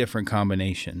so many different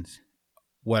combinations.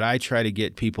 What I try to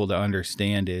get people to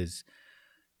understand is,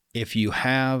 if you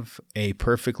have a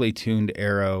perfectly tuned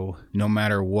arrow, no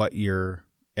matter what your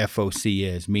FOC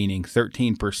is, meaning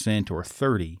 13% or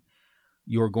 30%,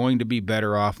 you're going to be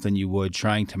better off than you would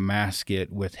trying to mask it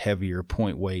with heavier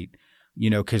point weight.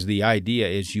 Because the idea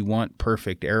is you want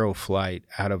perfect arrow flight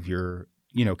out of your,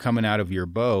 coming out of your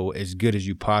bow as good as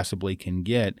you possibly can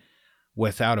get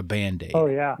without a Band-Aid. Oh,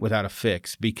 yeah. Without a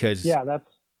fix, because... Yeah, that's...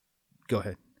 Go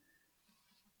ahead.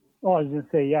 Oh, I was going to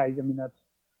say, yeah, that's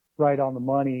right on the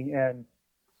money. And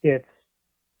it's,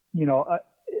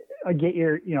 I get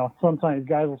sometimes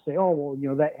guys will say, oh,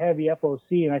 well, that heavy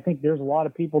FOC. And I think there's a lot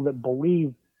of people that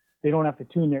believe they don't have to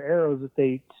tune their arrows if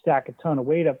they stack a ton of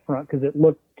weight up front because it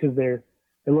looks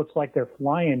like they're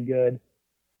flying good.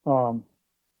 And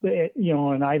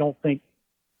I don't think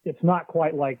it's not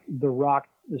quite like the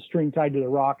string tied to the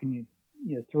rock and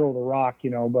you throw the rock,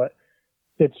 but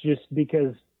it's just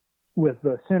because with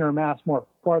the center of mass more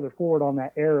farther forward on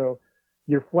that arrow,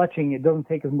 your fletching, it doesn't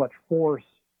take as much force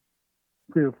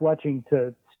for your fletching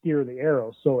to steer the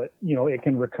arrow. So it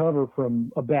can recover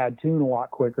from a bad tune a lot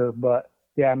quicker. But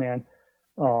yeah, man,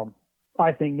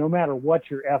 I think no matter what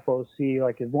your FOC,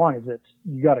 like as long as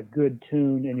you got a good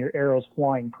tune and your arrow's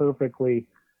flying perfectly,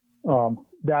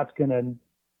 that's going to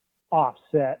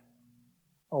offset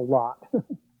a lot.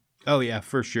 Oh yeah,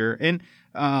 for sure. And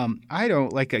I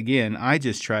don't I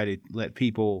just try to let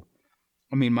people,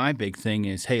 my big thing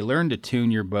is, hey, learn to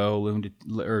tune your bow,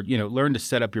 learn to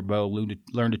set up your bow,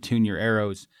 learn to tune your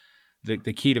arrows.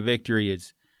 The key to victory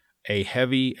is a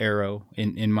heavy arrow,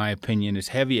 in my opinion, as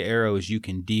heavy an arrow as you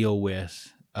can deal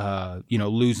with,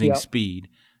 losing speed,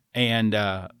 and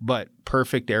but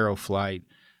perfect arrow flight,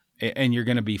 and you're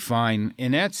going to be fine.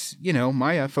 And that's,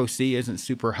 my FOC isn't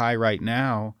super high right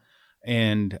now.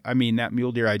 And that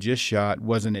mule deer I just shot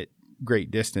wasn't at great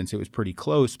distance. It was pretty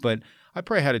close, but I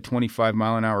probably had a 25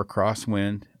 mile an hour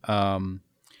crosswind. And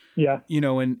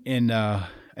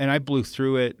I blew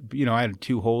through it. I had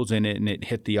 2 holes in it and it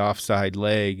hit the offside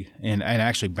leg and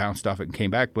actually bounced off it and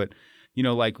came back. But,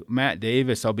 like Matt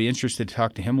Davis, I'll be interested to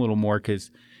talk to him a little more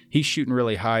because he's shooting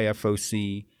really high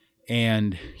FOC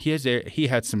and he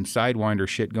had some Sidewinder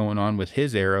shit going on with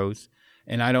his arrows.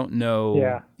 And I don't know.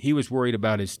 Yeah. He was worried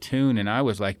about his tune, and I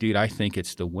was like, dude, I think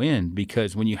it's the wind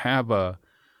because when you have a,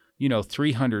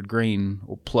 300 grain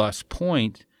plus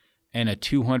point and a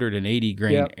 280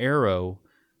 grain arrow,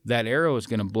 that arrow is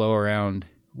going to blow around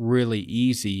really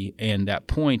easy, and that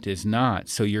point is not.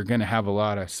 So you're going to have a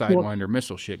lot of Sidewinder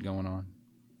missile shit going on.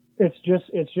 It's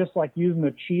just like using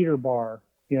a cheater bar.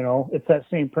 It's that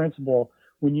same principle.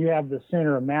 When you have the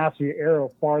center of mass of your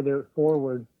arrow farther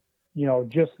forward,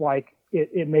 just like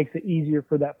it makes it easier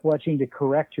for that fletching to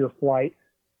correct your flight.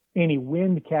 Any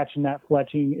wind catching that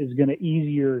fletching is going to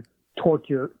easier torque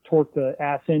the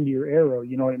ass end of your arrow.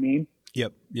 You know what I mean?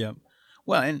 Yep.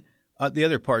 Well, and the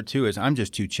other part too is I'm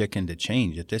just too chicken to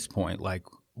change at this point. Like,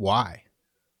 why?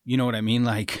 You know what I mean?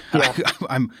 Like,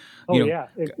 yeah.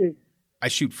 I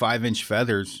shoot 5-inch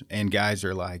feathers, and guys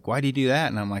are like, "Why do you do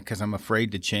that?" And I'm like, "Because I'm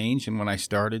afraid to change." And when I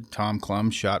started, Tom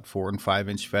Klum shot 4 and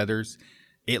 5-inch feathers.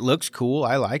 It looks cool.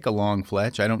 I like a long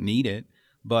fletch. I don't need it.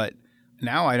 But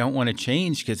now I don't want to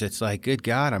change because it's like, good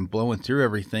God, I'm blowing through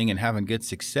everything and having good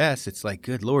success. It's like,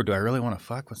 good Lord, do I really want to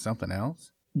fuck with something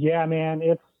else? Yeah, man.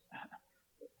 It's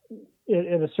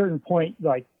at a certain point,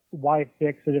 like, why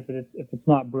fix it if it's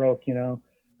not broke,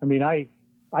 I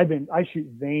shoot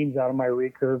veins out of my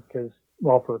recurve because,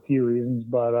 well, for a few reasons,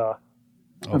 but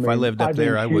if I lived up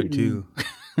there, I would too.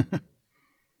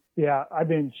 Yeah, I've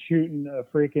been shooting a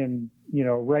freaking,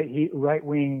 right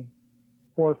wing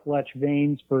 4-fletch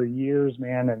veins for years,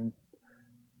 man. And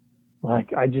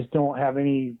like, I just don't have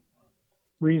any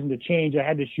reason to change. I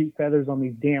had to shoot feathers on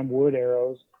these damn wood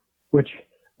arrows, which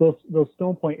those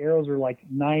stone point arrows are like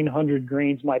 900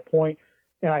 grains my point.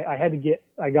 And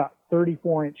I got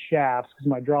 34-inch shafts because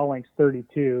my draw length's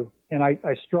 32. And I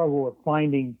struggle with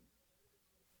finding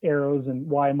arrows and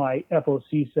why my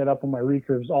FOC set up on my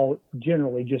recurves all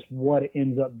generally just what it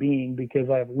ends up being because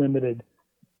I have limited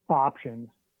options.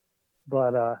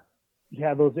 But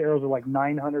those arrows are like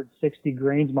 960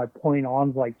 grains. My point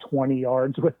on's like 20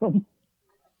 yards with them.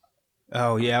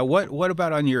 Oh yeah. What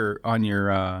about on your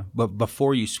but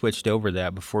before you switched over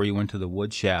before you went to the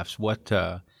wood shafts, what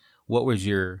was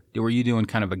were you doing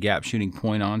kind of a gap shooting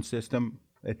point on system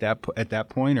at that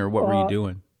point, or what were you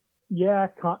doing? Yeah,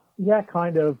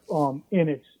 kind of. And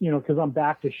it's, cause I'm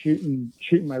back to shooting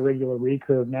my regular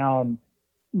recurve now. And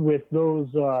with those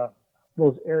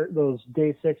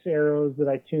day 6 arrows that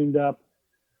I tuned up,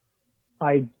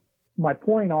 my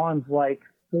point on's like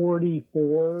 44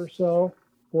 or so,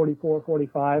 44,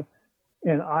 45.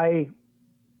 And I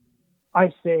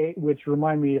say, which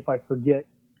remind me if I forget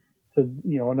to,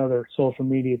 another social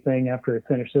media thing after I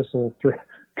finish this little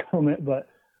comment, but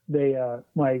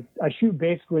I shoot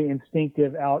basically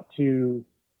instinctive out to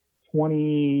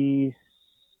 27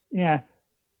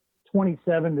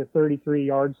 to 33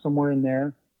 yards, somewhere in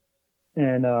there.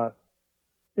 And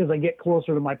as I get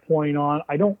closer to my point on,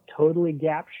 I don't totally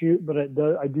gap shoot, but I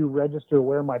do register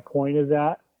where my point is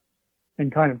at and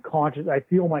kind of I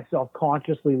feel myself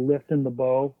consciously lifting the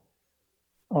bow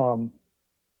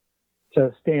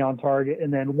to stay on target.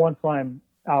 And then once I'm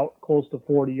out close to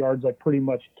 40 yards, I pretty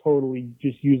much totally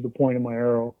just use the point of my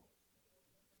arrow.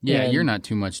 Yeah, And you're not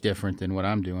too much different than what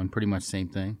I'm doing. Pretty much same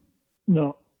thing.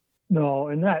 no,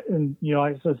 and you know,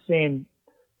 I was saying,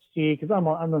 see, because I'm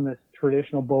on this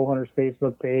traditional bow hunters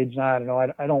Facebook page, and I don't know,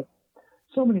 I don't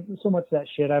so much of that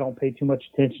shit I don't pay too much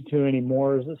attention to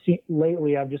anymore.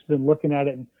 Lately, I've just been looking at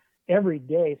it, and every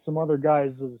day some other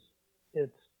guys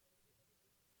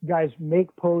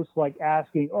make posts like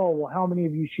asking, oh, well, how many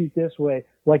of you shoot this way?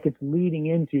 Like it's leading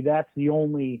into that's the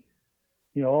only,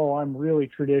 you know, oh, I'm really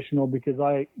traditional because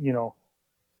I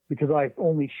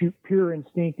only shoot pure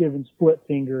instinctive and split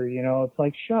finger. You know, it's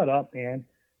like, shut up, man.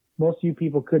 Most of you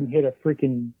people couldn't hit a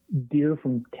freaking deer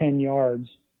from 10 yards.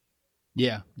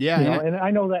 Yeah. You know, and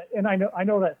I know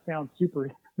that sounds super,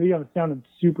 maybe I'm sounding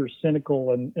super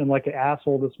cynical and like an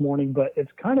asshole this morning, but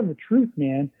it's kind of the truth,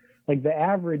 man. Like the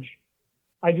average,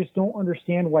 I just don't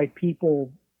understand why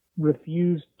people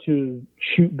refuse to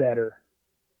shoot better.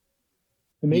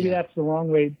 And maybe that's the wrong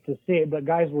way to say it, but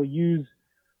guys will use,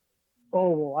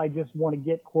 oh, well, I just want to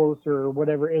get closer or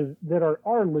whatever is that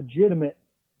are legitimate,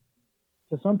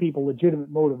 to some people, legitimate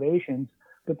motivations,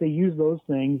 but they use those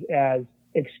things as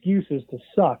excuses to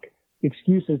suck,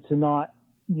 excuses to not,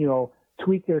 you know,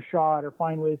 tweak their shot or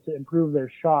find ways to improve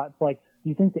their shot. It's like, do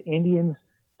you think the Indians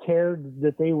cared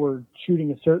that they were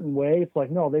shooting a certain way? It's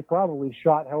like, no, they probably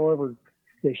shot however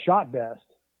they shot best.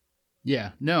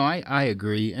 Yeah, no, I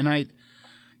agree. And I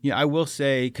will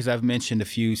say, because I've mentioned a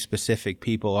few specific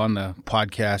people on the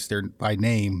podcast there by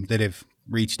name that have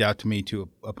reached out to me to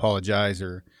apologize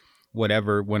or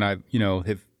whatever when I, you know,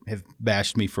 have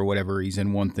bashed me for whatever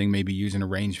reason. One thing, maybe using a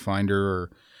rangefinder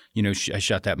or, you know, I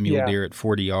shot that mule deer at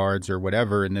 40 yards or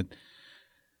whatever. And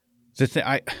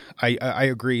I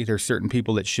agree. There's certain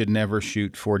people that should never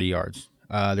shoot 40 yards.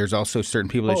 There's also certain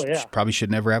people that probably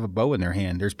should never have a bow in their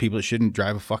hand. There's people that shouldn't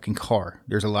drive a fucking car.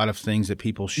 There's a lot of things that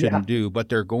people shouldn't do, but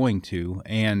they're going to.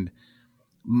 And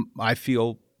I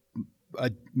feel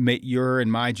you're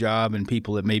in my job and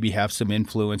people that maybe have some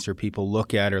influence or people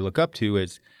look at or look up to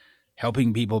is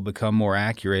helping people become more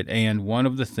accurate. And one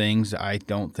of the things I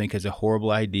don't think is a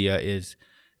horrible idea is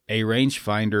a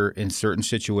rangefinder in certain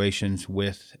situations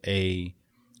with a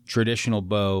traditional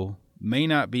bow may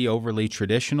not be overly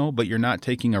traditional, but you're not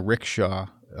taking a rickshaw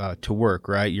to work,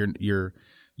 right? If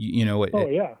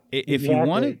you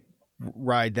want to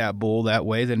ride that bull that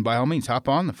way, then by all means hop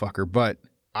on the fucker. But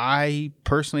I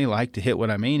personally like to hit what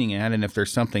I'm aiming at, and if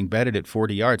there's something bedded at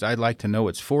 40 yards, I'd like to know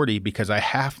it's 40 because I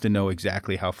have to know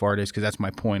exactly how far it is because that's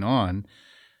my point on.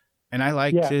 And I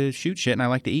like to shoot shit and I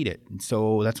like to eat it. And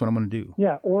so that's what I'm going to do.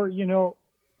 Yeah. Or,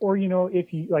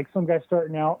 if you like some guy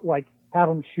starting out, like have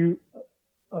them shoot,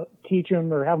 teach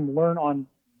them or have them learn on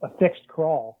a fixed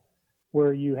crawl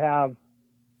where you have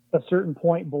a certain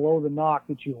point below the nock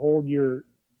that you hold your,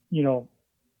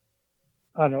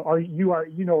 I don't know,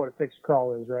 you know what a fixed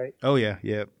crawl is, right? Oh yeah.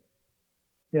 Yep.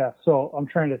 Yeah. So I'm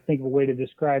trying to think of a way to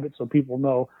describe it so people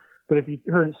know, but if you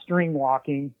heard string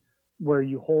walking where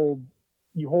you hold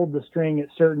the string at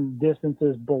certain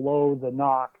distances below the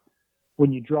nock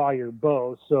when you draw your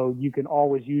bow, so you can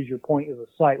always use your point as a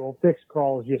sight. Well, fixed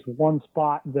crawl is just one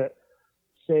spot that,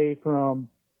 say, from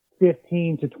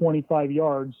 15 to 25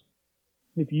 yards,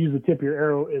 if you use the tip of your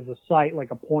arrow as a sight, like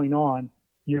a point on,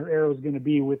 your arrow is going to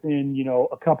be within,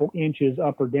 a couple inches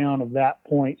up or down of that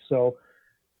point. So,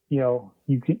 you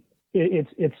can.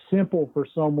 It's simple for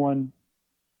someone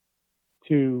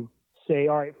to say,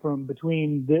 all right, from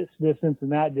between this distance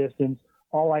and that distance,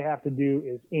 all I have to do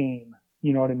is aim.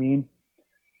 You know what I mean?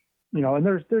 And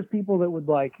there's people that would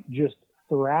like just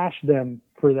thrash them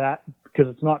for that because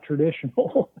it's not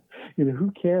traditional.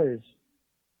 Who cares?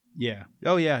 Yeah.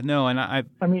 Oh yeah. No. And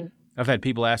I've had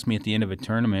people ask me at the end of a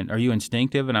tournament, are you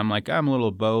instinctive? And I'm like, I'm a little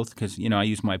of both because, I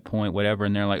use my point, whatever.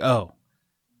 And they're like, oh,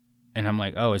 and I'm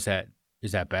like, oh, is that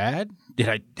bad? Did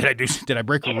I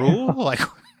break a rule? Like,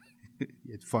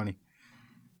 it's funny.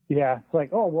 Yeah, it's like,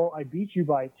 oh well, I beat you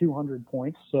by 200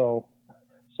 points, so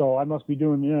I must be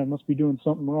doing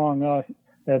something wrong.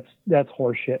 That's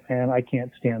horseshit, man. I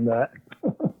can't stand that.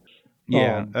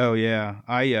 Yeah. Oh yeah.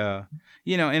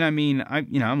 And I mean,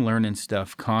 I'm learning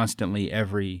stuff constantly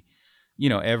every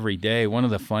day. One of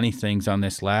the funny things on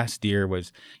this last deer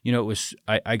was,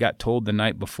 I got told the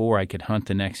night before I could hunt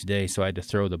the next day, so I had to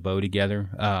throw the bow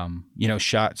together.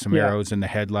 Shot some arrows in the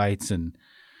headlights and.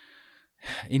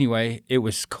 Anyway, it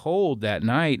was cold that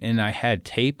night, and I had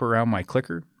tape around my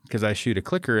clicker because I shoot a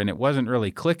clicker, and it wasn't really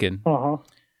clicking. Uh-huh.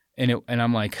 And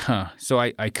I'm like, huh. So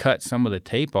I cut some of the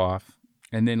tape off,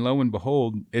 and then lo and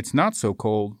behold, it's not so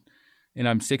cold, and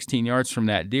I'm 16 yards from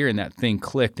that deer, and that thing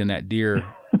clicked, and that deer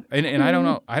And I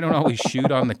don't always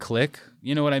shoot on the click.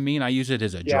 You know what I mean? I use it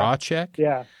as a draw check.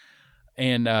 Yeah.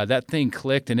 And that thing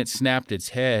clicked and it snapped its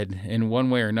head. And one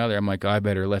way or another, I'm like, oh, I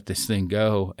better let this thing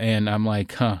go. And I'm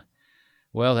like,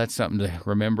 well, that's something to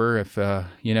remember. If, I'm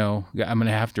going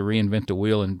to have to reinvent the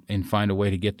wheel and find a way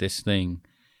to get this thing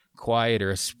quieter,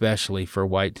 especially for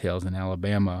whitetails in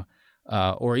Alabama,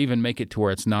 or even make it to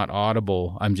where it's not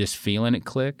audible. I'm just feeling it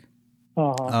click.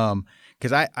 Uh-huh.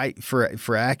 Because I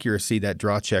for accuracy, that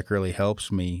draw check really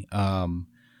helps me.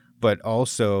 But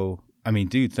also, I mean,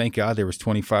 dude, thank God there was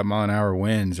 25-mile-an-hour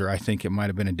winds, or I think it might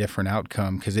have been a different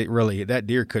outcome, because that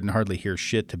deer couldn't hardly hear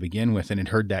shit to begin with, and it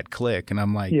heard that click, and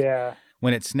I'm like, yeah.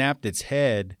 When it snapped its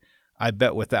head, I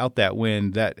bet without that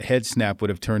wind, that head snap would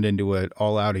have turned into an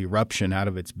all-out eruption out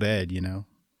of its bed, you know?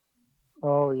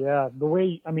 Oh, yeah.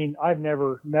 I've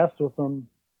never messed with them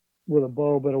with a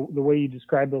bow, but the way you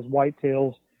describe those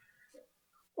whitetails,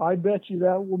 I bet you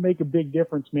that will make a big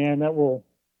difference, man. That will,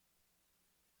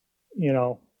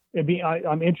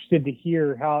 I'm interested to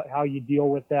hear how you deal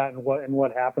with that and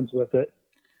what happens with it,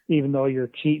 even though you're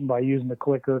cheating by using the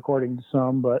clicker according to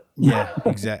some, but yeah,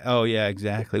 exactly. Oh yeah,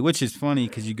 exactly. Which is funny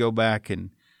because you go back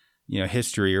and,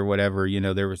 history or whatever, you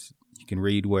can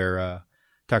read where,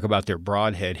 talk about their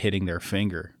broadhead hitting their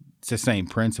finger. It's the same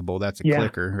principle. That's a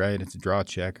clicker, right? It's a draw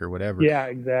check or whatever. Yeah,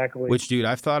 exactly. Which, dude,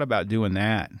 I've thought about doing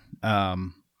that.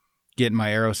 Getting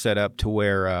my arrow set up to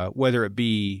where, whether it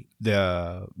be an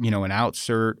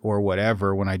outsert or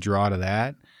whatever, when I draw to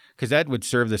that, because that would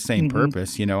serve the same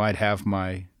purpose. I'd have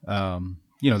my,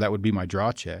 that would be my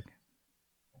draw check.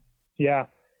 Yeah,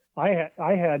 I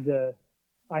have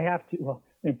to,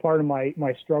 and part of my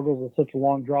struggles with such a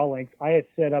long draw length, I had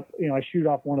set up, I shoot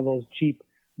off one of those cheap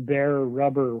Bear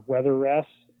rubber weather rests,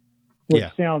 which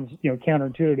sounds,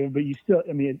 counterintuitive, but you still,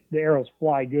 the arrows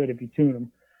fly good if you tune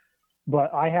them.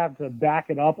 But I have to back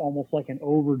it up almost like an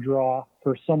overdraw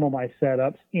for some of my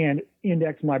setups and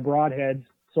index my broadheads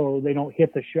so they don't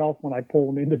hit the shelf when I pull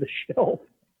them into the shelf.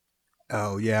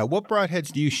 Oh, yeah. What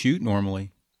broadheads do you shoot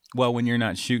normally? Well, when you're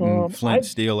not shooting flint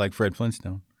steel like Fred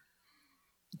Flintstone.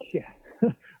 Yeah.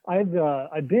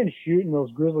 I've been shooting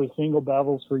those Grizzly single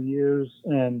bevels for years.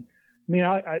 And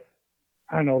I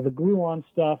don't know, the glue-on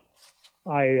stuff,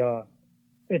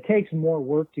 it takes more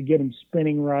work to get them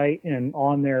spinning right and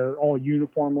on there all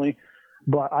uniformly,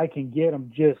 but I can get them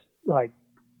just like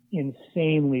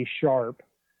insanely sharp.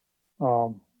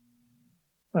 The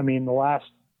last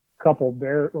couple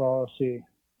the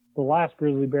last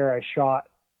grizzly bear I shot,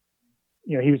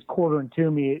 he was quartering to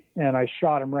me and I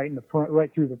shot him right in the front,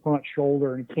 right through the front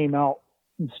shoulder, and he came out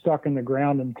and stuck in the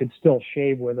ground and could still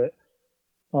shave with it.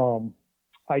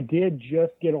 I did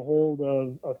just get a hold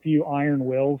of a few iron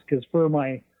wills because for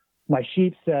my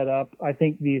sheep setup, I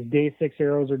think these day 6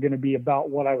 arrows are going to be about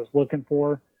what I was looking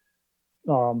for.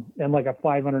 And like a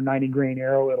 590 grain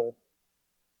arrow,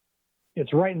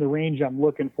 it's right in the range I'm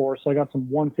looking for. So I got some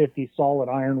 150 solid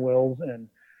iron wills and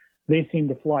they seem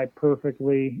to fly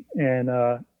perfectly. And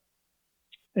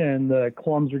the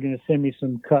clums are going to send me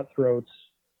some cutthroats.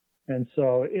 And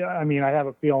so, I have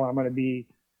a feeling I'm going to be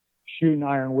shooting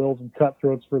iron wills and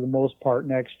cutthroats for the most part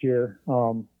next year.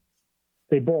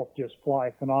 They both just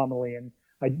fly phenomenally, and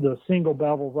the single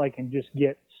bevels I can just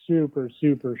get super,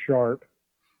 super sharp.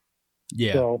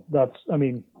 Yeah. So that's,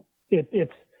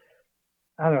 it's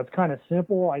I don't know, it's kind of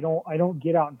simple. I don't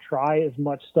get out and try as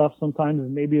much stuff sometimes as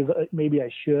maybe I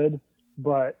should,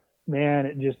 but man,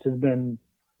 it just has been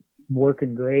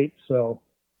working great. So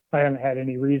I haven't had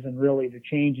any reason really to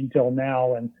change until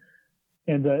now, and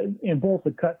both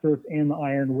the cutthroats and the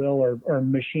iron will are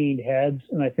machined heads,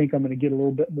 and I think I'm going to get a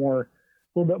little bit more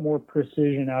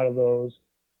precision out of those.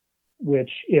 Which,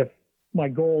 if my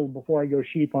goal before I go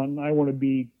sheep hunting, I want to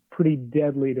be pretty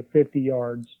deadly to 50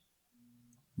 yards.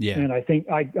 Yeah. And I think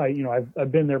I've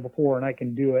been there before and I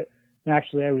can do it. And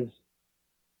actually,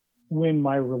 when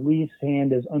my release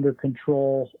hand is under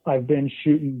control, I've been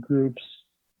shooting groups.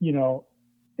 I don't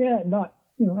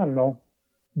know.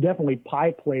 Definitely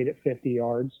pie plate at 50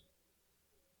 yards.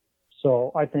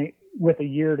 So I think with a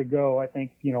year to go, I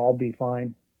think, I'll be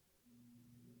fine.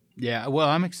 Yeah. Well,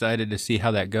 I'm excited to see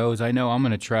how that goes. I know I'm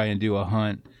going to try and do a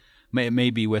hunt,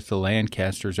 maybe with the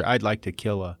Lancasters, or I'd like to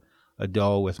kill a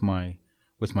doe with my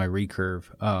recurve.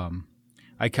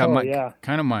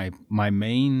 My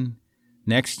main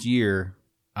next year,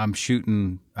 I'm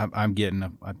shooting, I'm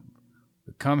getting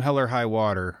come hell or high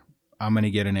water, I'm going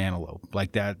to get an antelope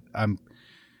like that.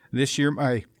 This year,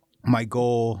 my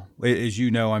goal, as you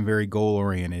know, I'm very goal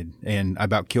oriented, and I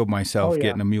about killed myself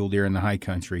getting a mule deer in the high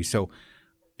country. So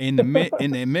in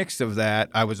the mix of that,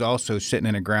 I was also sitting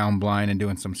in a ground blind and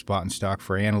doing some spot and stock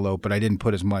for antelope, but I didn't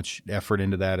put as much effort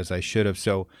into that as I should have.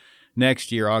 So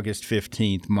next year, August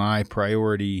 15th, my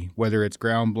priority, whether it's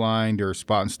ground blind or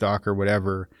spot and stock or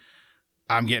whatever,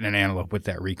 I'm getting an antelope with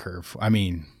that recurve. I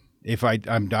mean, if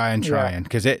I'm dying trying,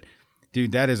 because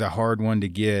dude, that is a hard one to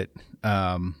get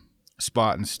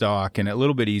spot and stock, and a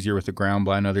little bit easier with the ground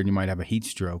blind other than you might have a heat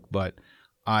stroke. But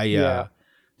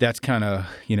that's kind of,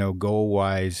 goal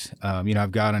wise.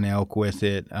 I've got an elk with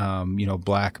it,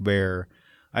 black bear.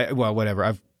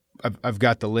 Whatever. I've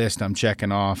got the list I'm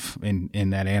checking off,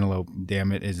 and that antelope,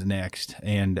 damn it, is next.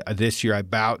 And this year I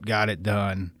about got it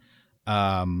done.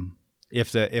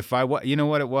 You know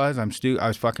what it was? I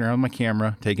was fucking around with my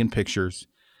camera, taking pictures.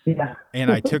 Yeah.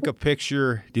 And I took a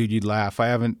picture, dude, you'd laugh. I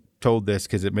haven't told this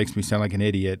because it makes me sound like an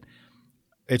idiot.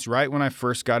 It's right when I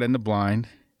first got in the blind,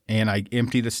 and I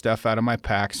empty the stuff out of my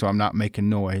pack so I'm not making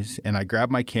noise. And I grab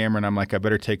my camera, and I'm like, I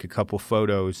better take a couple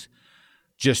photos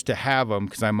just to have them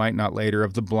because I might not later,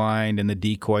 of the blind and the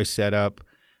decoy setup.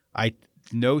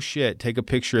 No shit, take a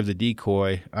picture of the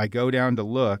decoy. I go down to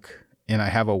look, and I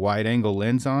have a wide angle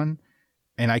lens on,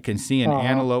 and I can see an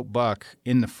antelope buck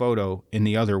in the photo in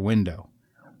the other window.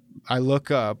 I look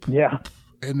up,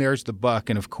 and there's the buck,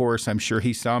 and of course, I'm sure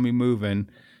he saw me moving,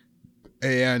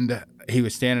 and he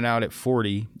was standing out at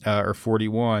 40 or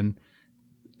 41,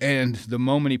 and the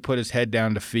moment he put his head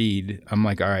down to feed, I'm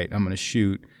like, all right, I'm going to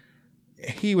shoot.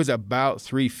 He was about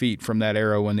 3 feet from that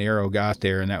arrow when the arrow got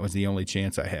there, and that was the only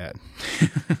chance I had.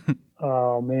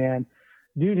 Oh, man.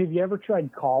 Dude, have you ever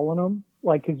tried calling them?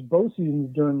 Like, his bow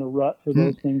season's during the rut for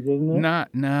those things, isn't it?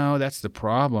 No, that's the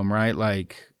problem, right?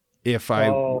 Like, if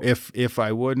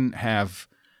I wouldn't have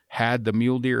had the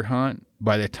mule deer hunt,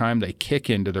 by the time they kick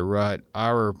into the rut,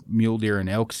 our mule deer and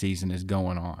elk season is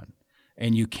going on,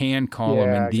 and you can call them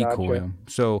and decoy them.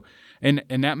 So, and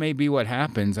that may be what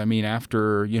happens. I mean,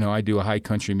 after I do a high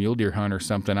country mule deer hunt or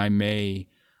something, I may,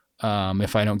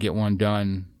 if I don't get one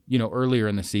done, earlier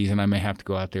in the season, I may have to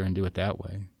go out there and do it that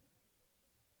way.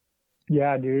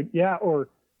 Yeah, dude. Yeah, or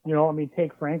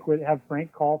take Frank have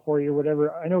Frank call for you or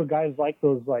whatever. I know guys like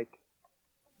those.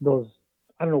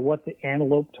 I don't know what the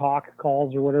antelope talk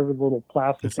calls or whatever, the little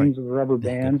plastic things with rubber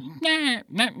bands.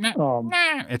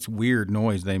 It's weird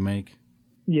noise they make.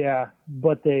 Yeah,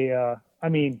 but they,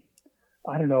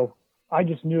 I don't know. I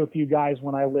just knew a few guys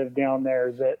when I lived down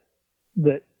there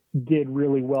that did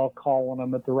really well calling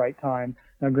them at the right time.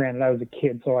 Now, granted, I was a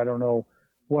kid, so I don't know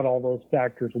what all those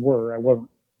factors were. I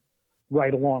wasn't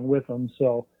right along with them,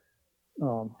 so,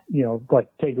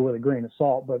 take it with a grain of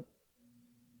salt, but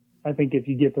I think if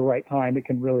you get the right time, it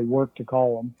can really work to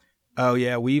call them. Oh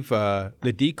yeah, we've the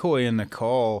decoy and the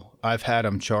call. I've had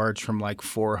them charged from like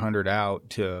 400 out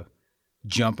to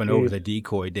jumping over the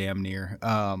decoy damn near.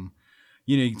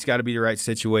 It's got to be the right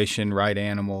situation, right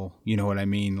animal. You know what I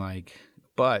mean?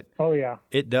 But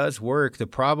it does work. The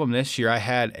problem this year, I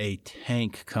had a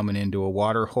tank coming into a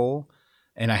water hole,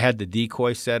 and I had the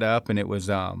decoy set up, and it was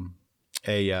a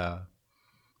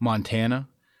Montana,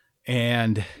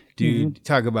 and. Dude,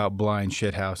 talk about blind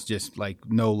shithouse, just like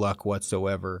no luck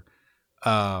whatsoever.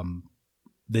 The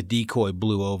decoy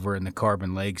blew over and the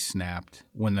carbon leg snapped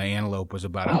when the antelope was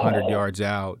about 100 yards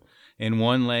out. And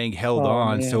one leg held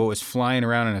on, so it was flying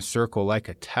around in a circle like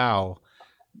a towel.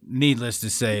 Needless to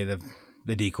say,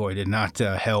 the decoy did not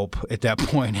help at that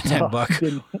point. And that buck,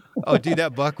 dude,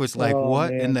 that buck was like,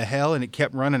 what in the hell? And it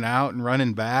kept running out and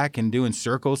running back and doing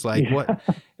circles like what?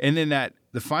 And then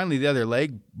finally the other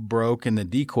leg broke and the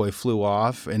decoy flew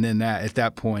off. And then at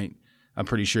that point, I'm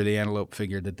pretty sure the antelope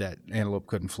figured that antelope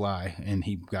couldn't fly, and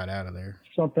he got out of there.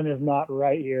 Something is not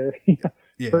right here.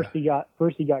 First he got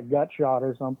gut shot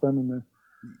or something. And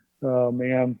oh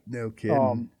man. No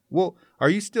kidding. Well, are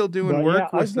you still doing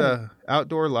work with the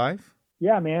Outdoor Life?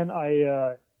 Yeah, man.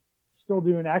 I still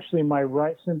doing actually my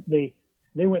right since they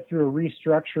went through a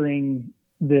restructuring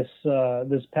this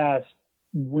past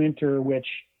winter, which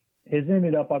has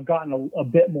ended up I've gotten a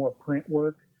bit more print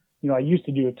work. I used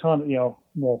to do a ton of,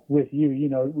 with you,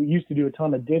 we used to do a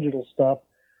ton of digital stuff,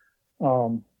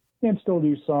 and still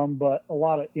do some, but a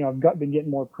lot of, I've been getting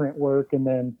more print work, and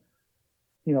then,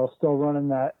 still running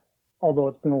that, although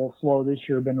it's been a little slow this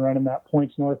year, been running that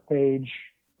Points North page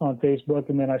on Facebook.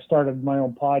 And then I started my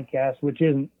own podcast, which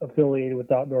isn't affiliated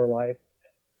with Outdoor Life,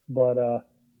 but,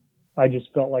 I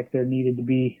just felt like there needed to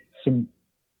be some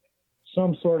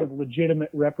sort of legitimate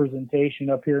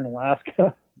representation up here in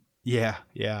Alaska. Yeah.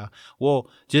 Well,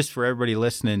 just for everybody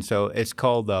listening, so it's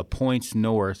called Points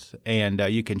North, and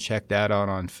you can check that out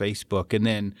on Facebook. And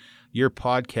then your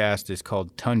podcast is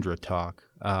called Tundra Talk.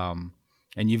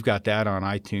 And you've got that on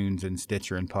iTunes and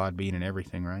Stitcher and Podbean and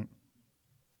everything, right?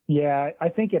 Yeah, I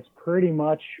think it's pretty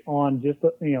much on just,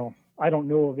 I don't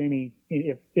know of any,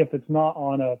 if it's not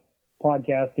on a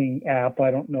podcasting app,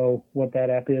 I don't know what that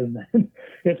app is.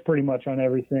 It's pretty much on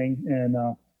everything. And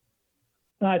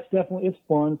it's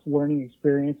fun. It's a learning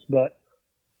experience, but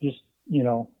just,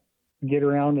 get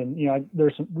around and,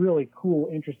 there's some really cool,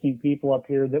 interesting people up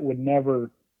here that would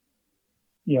never,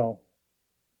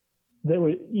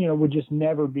 would just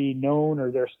never be known,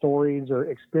 or their stories or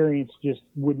experience just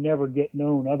would never get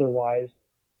known otherwise.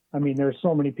 I mean, there's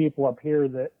so many people up here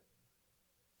that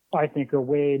I think are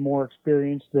way more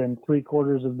experienced than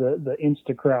 3/4 of the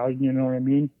Insta crowd. You know what I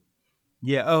mean?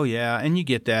 Yeah. Oh, yeah. And you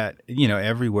get that,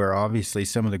 everywhere. Obviously,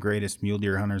 some of the greatest mule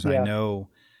deer hunters I know,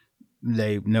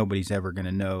 nobody's ever going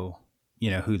to know,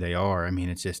 who they are. I mean,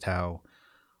 it's just how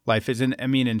life is. And I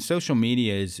mean, and social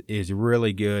media is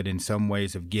really good in some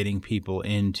ways of getting people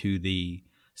into the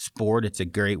sport. It's a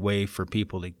great way for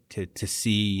people to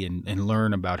see and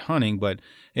learn about hunting, but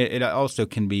it also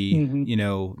can be,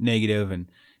 negative, and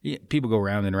people go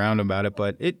round and round about it.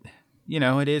 But it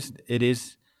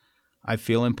is, I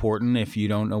feel, important. If you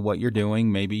don't know what you're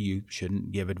doing, maybe you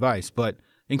shouldn't give advice, but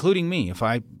including me, if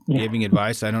I'm giving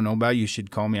advice I don't know about, you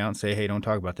should call me out and say, hey, don't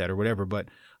talk about that or whatever. But,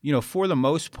 for the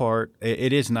most part,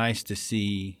 it is nice to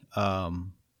see, all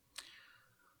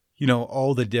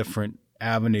the different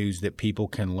avenues that people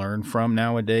can learn from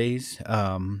nowadays.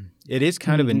 It is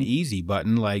kind of an easy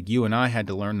button. Like you and I had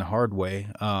to learn the hard way.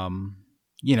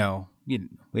 We didn't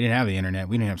have the internet.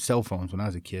 We didn't have cell phones when I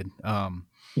was a kid.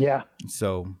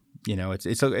 So,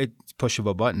 it's a push of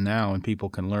a button now, and people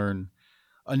can learn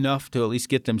enough to at least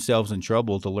get themselves in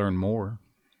trouble to learn more.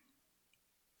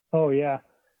 Oh yeah,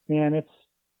 man.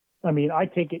 I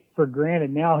take it for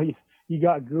granted now. You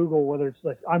got Google, whether it's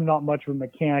like, I'm not much of a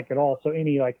mechanic at all. So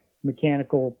any like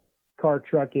mechanical car,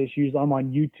 truck issues, I'm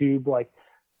on YouTube, like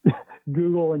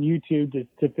Google and YouTube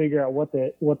to figure out what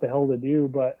the hell to do.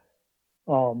 But,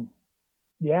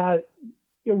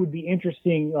 it would be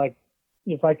interesting. Like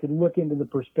if I could look into the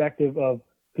perspective of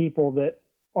people that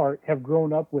have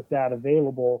grown up with that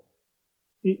available,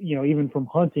 even from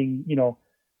hunting, you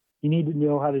need to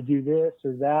know how to do this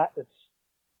or that.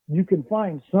 You can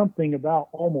find something about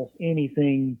almost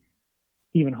anything,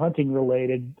 even hunting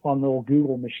related, on the old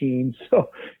Google machine. So,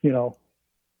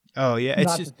 oh yeah,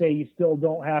 it's not to say you still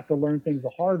don't have to learn things the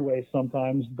hard way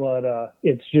sometimes, but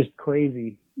it's just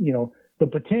crazy. The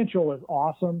potential is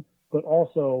awesome, but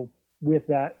also with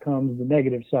that comes the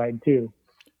negative side too.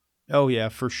 Oh yeah,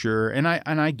 for sure. And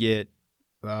I get,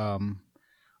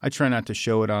 I try not to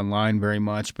show it online very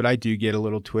much, but I do get a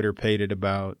little Twitter pated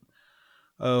about,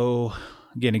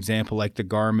 get an example, like the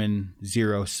Garmin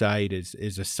Zero site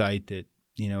is a site that,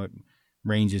 it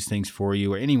ranges things for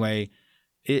you. Or anyway,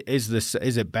 is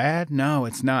it bad? No,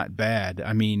 it's not bad.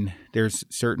 I mean, there's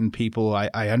certain people,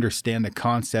 I understand the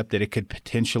concept that it could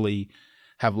potentially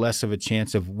have less of a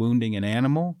chance of wounding an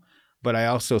animal, but I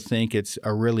also think it's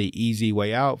a really easy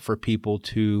way out for people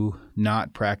to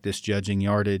not practice judging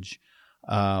yardage,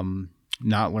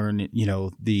 not learn,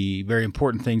 the very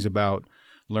important things about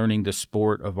learning the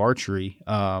sport of archery.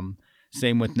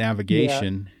 Same with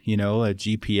navigation, a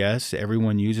GPS,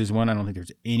 everyone uses one. I don't think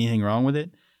there's anything wrong with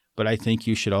it, but I think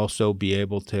you should also be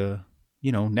able to,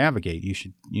 navigate. You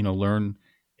should, learn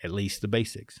at least the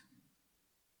basics.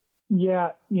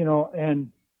 Yeah.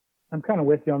 And I'm kind of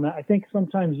with you on that. I think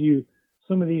sometimes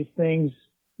some of these things,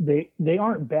 they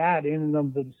aren't bad in and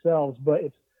of themselves, but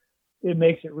it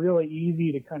makes it really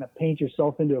easy to kind of paint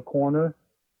yourself into a corner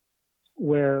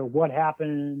where what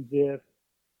happens if,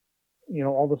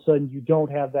 all of a sudden you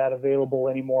don't have that available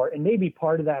anymore. And maybe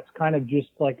part of that's kind of just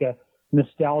like a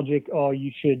nostalgic,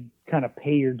 you should kind of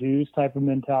pay your dues type of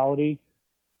mentality.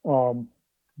 You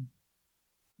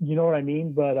know what I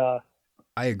mean? But,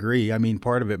 I agree. I mean,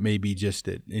 part of it may be just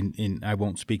that, I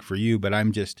won't speak for you, but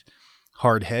I'm just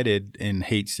hard-headed and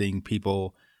hate seeing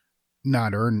people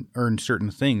not earn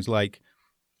certain things. Like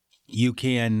you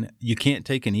can't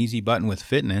take an easy button with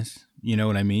fitness. You know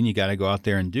what I mean? You got to go out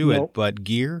there and do it. But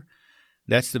gear,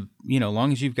 that's as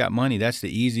long as you've got money, that's the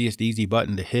easy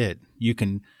button to hit. You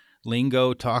can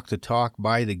lingo, talk the talk,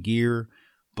 buy the gear,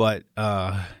 but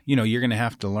you're going to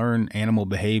have to learn animal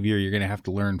behavior. You're going to have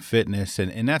to learn fitness,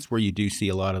 and that's where you do see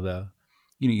a lot of the,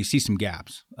 you see some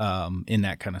gaps in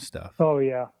that kind of stuff. Oh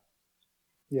yeah.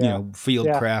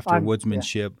 Fieldcraft or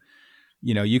woodsmanship.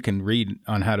 You can read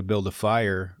on how to build a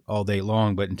fire all day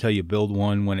long, but until you build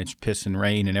one when it's piss and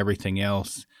rain and everything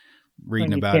else,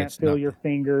 reading about it, you can't feel your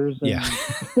fingers.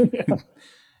 And,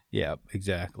 yeah,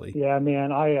 exactly. Yeah,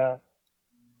 man.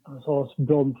 So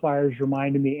building fires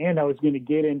reminded me, and I was going to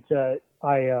get into,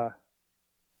 I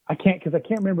can't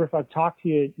remember if I've talked to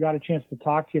you, got a chance to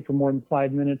talk to you for more than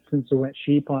 5 minutes since I went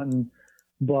sheep hunting,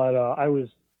 but I was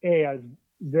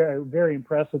very, very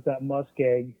impressed with that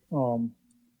muskeg.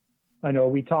 I know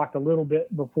we talked a little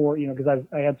bit before, because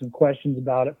I had some questions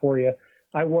about it for you.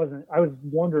 I was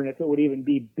wondering if it would even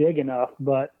be big enough,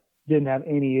 but didn't have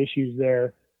any issues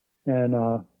there.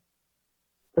 And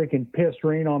freaking pissed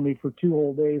rain on me for 2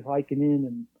 whole days hiking in,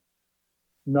 and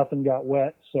nothing got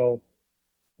wet. So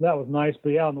that was nice. But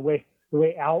yeah, on the way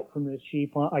out from this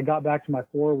sheep hunt, I got back to my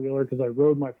 4-wheeler because I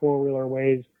rode my 4-wheeler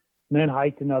ways and then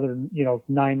hiked another,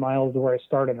 9 miles to where I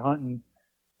started hunting.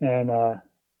 And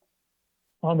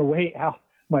on the way out,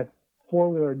 my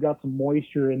 4-wheeler got some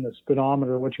moisture in the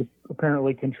speedometer, which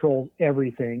apparently controls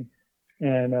everything.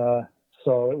 And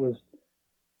so it was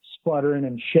sputtering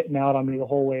and shitting out on me the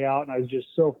whole way out, and I was just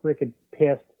so freaking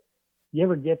pissed. You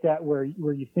ever get that where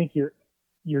you think you're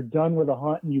done with a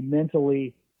hunt and you're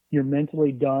mentally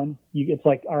done? It's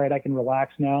like, all right, I can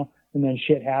relax now, and then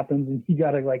shit happens, and you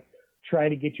gotta like try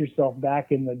to get yourself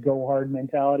back in the go hard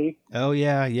mentality. Oh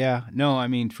yeah. No, I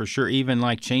mean for sure. Even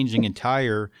like changing a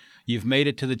tire, you've made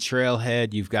it to the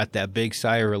trailhead, you've got that big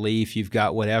sigh of relief, you've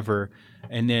got whatever,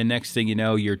 and then next thing you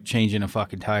know, you're changing a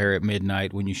fucking tire at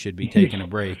midnight when you should be taking a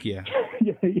break. Yeah.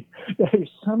 You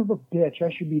son of a bitch!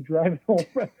 I should be driving home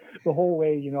the whole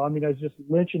way. I mean, I was just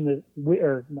limping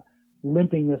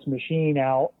this machine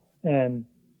out, and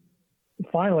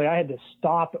finally, I had to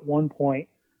stop at one point.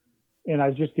 And I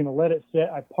was just going to let it sit.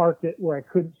 I parked it where I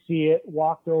couldn't see it,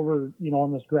 walked over,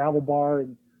 on this gravel bar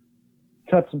and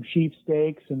cut some sheep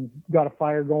steaks and got a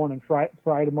fire going and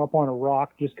fried them up on a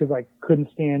rock just because I couldn't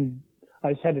stand.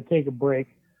 I just had to take a break,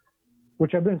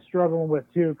 which I've been struggling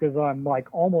with too because I'm like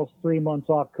almost 3 months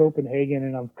off Copenhagen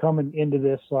and I'm coming into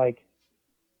this like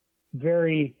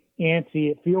very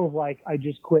antsy. It feels like I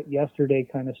just quit yesterday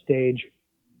kind of stage.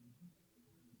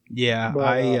 Yeah, but,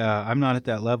 I'm not at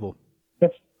that level.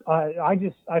 I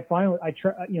finally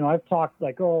try, I've talked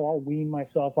like, oh, I'll wean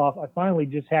myself off. I finally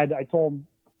just I told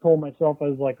myself, I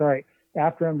was like, all right,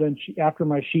 after I'm done, after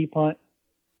my sheep hunt,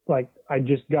 like I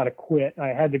just got to quit. I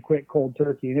had to quit cold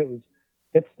turkey, and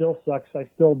it still sucks.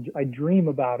 I dream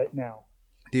about it now.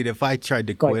 Dude, if I tried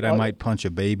to quit, I might punch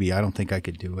a baby. I don't think I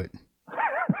could do it.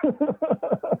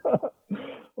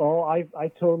 Oh, I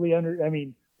totally I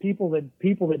mean, people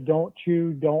that don't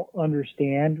chew don't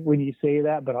understand when you say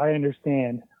that, but I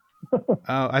understand.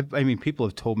 I mean, people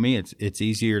have told me it's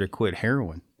easier to quit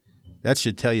heroin. That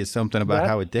should tell you something about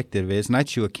how addictive it is. And I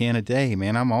chew a can a day,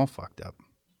 man. I'm all fucked up.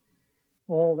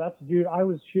 Oh, dude. I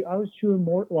was chewing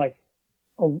more like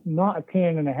not a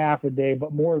can and a half a day,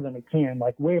 but more than a can,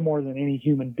 like way more than any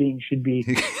human being should be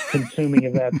consuming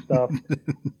of that stuff.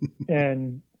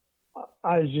 And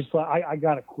I was just like, I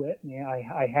gotta quit, man.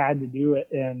 I had to do it.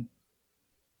 And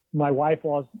my wife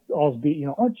always be,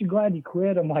 aren't you glad you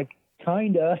quit? I'm like,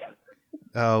 kinda.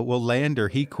 Well, Lander,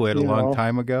 he quit a long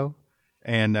time ago,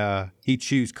 and he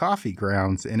chews coffee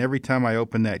grounds. And every time I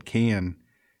open that can,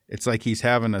 it's like he's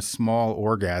having a small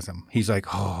orgasm. He's like,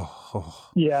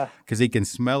 oh. Yeah. Because he can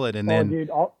smell it, and then.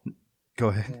 Dude, go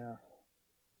ahead. Yeah.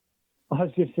 I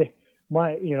was just saying,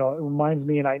 it reminds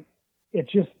me, and it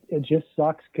just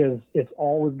sucks because it's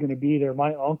always going to be there.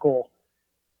 My uncle,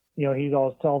 he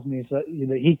always tells me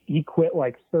that he quit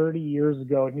like 30 years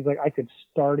ago, and he's like, I could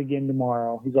start again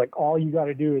tomorrow. He's like, all you got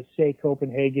to do is say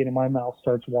Copenhagen, and my mouth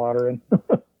starts watering.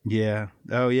 Yeah.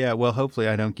 Oh, yeah. Well, hopefully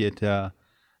I don't get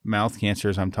mouth cancer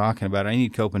as I'm talking about. I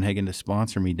need Copenhagen to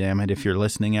sponsor me, damn it, if you're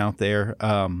listening out there.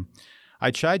 I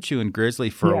tried chewing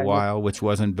Grizzly for a while, which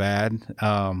wasn't bad.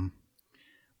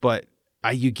 But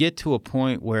you get to a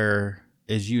point where,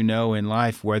 as you know in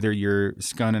life, whether you're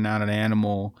skunning out an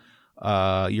animal,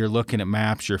 you're looking at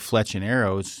maps, you're fletching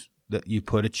arrows, that you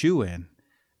put a chew in.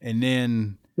 And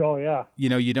then, oh yeah,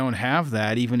 you don't have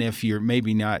that, even if you're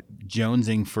maybe not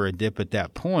jonesing for a dip at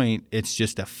that point. It's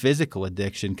just a physical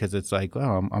addiction because it's like,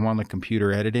 well, I'm on the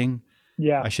computer editing.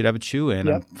 Yeah. I should have a chew in.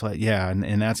 Yep.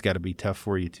 And that's got to be tough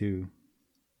for you too.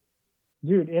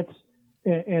 Dude,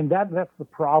 that's the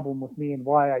problem with me and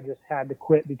why I just had to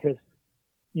quit because,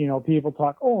 people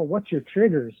talk, oh, what's your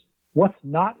triggers? What's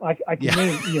not, I can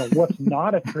name, what's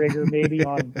not a trigger maybe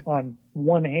on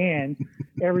one hand.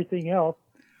 Everything else,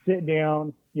 sit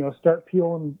down, start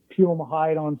peeling the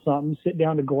hide on something, sit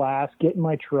down to glass, get in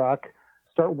my truck,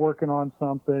 start working on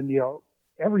something,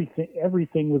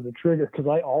 everything was a trigger because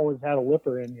I always had a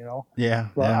lipper in, Yeah,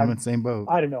 I'm in the same boat.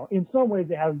 I don't know. In some ways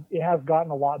it has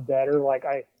gotten a lot better. Like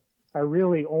I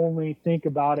really only think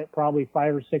about it probably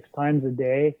 5 or 6 times a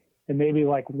day, and maybe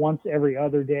like once every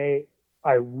other day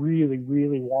I really,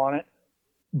 really want it,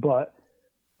 but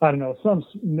I don't know, some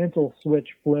mental switch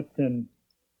flipped, and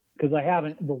because I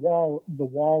haven't, the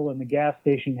wall in the gas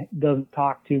station doesn't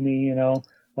talk to me, you know,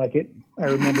 like it. I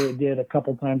remember it did a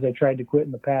couple times. I tried to quit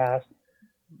in the past.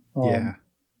 Yeah.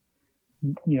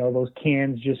 You know, those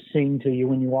cans just sing to you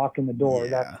when you walk in the door.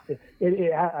 Yeah.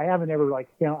 I haven't ever I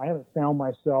haven't found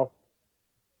myself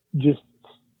just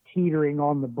teetering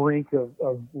on the brink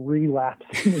of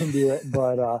relapsing into it,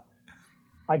 but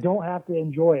I don't have to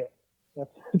enjoy it.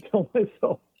 That's what I tell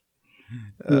myself.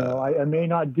 You know, I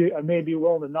may be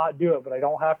willing to not do it, but I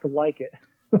don't have to like it.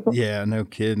 Yeah, no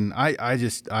kidding. I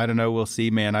don't know. We'll see,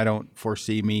 man. I don't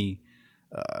foresee me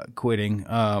quitting,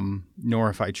 nor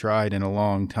if I tried in a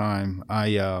long time.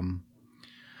 I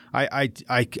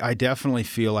definitely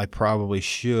feel I probably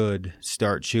should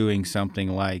start chewing something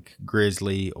like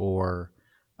Grizzly or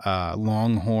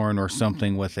Longhorn or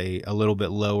something with a little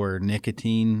bit lower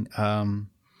nicotine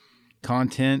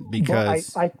content,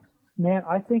 because I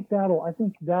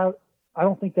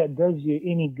don't think that does you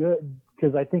any good,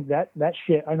 because I think that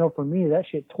shit, I know for me, that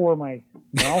shit tore my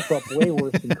mouth up way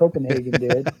worse than Copenhagen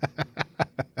did.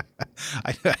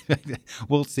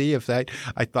 We'll see if that.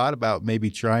 I thought about maybe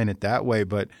trying it that way,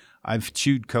 but I've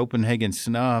chewed Copenhagen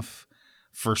snuff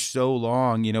for so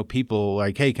long. You know, people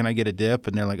like, hey, can I get a dip?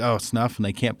 And they're like, oh, snuff, and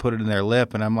they can't put it in their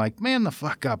lip. And I'm like, man, the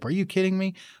fuck up. Are you kidding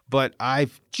me? But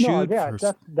I've chewed. No,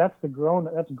 yeah, that's grown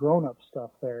up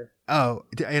stuff there. Oh,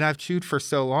 and I've chewed for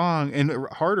so long. And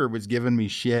Harder was giving me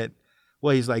shit.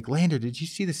 Well, he's like, Lander, did you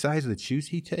see the size of the chews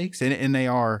he takes? And they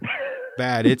are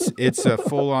bad. It's a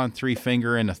full on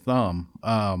 3-finger and a thumb.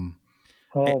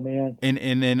 Man.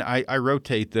 And then I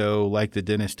rotate, though, like the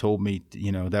dentist told me,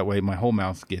 you know, that way my whole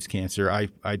mouth gets cancer.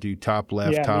 I do top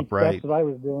left, top right. That's what I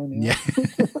was doing. Yeah.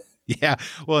 Yeah.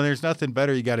 Well, there's nothing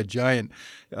better. You got a giant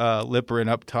lipperin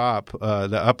up top,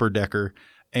 the upper decker,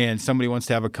 and somebody wants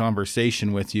to have a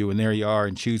conversation with you, and there you are,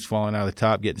 and chews falling out of the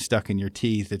top, getting stuck in your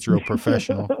teeth. It's real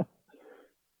professional.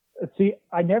 See,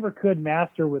 I never could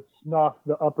master with snuff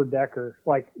the upper decker.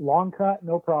 Like long cut,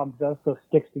 no problem. That stuff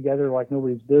sticks together like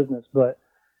nobody's business. But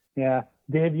yeah,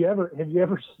 have you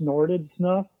ever snorted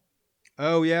snuff?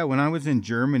 Oh yeah, when I was in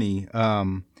Germany,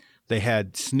 they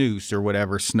had snus or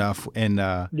whatever snuff, and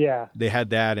they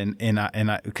had that, and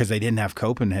I because they didn't have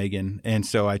Copenhagen, and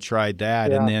so I tried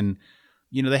that, and then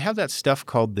you know they have that stuff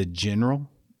called the General,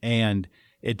 and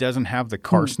it doesn't have the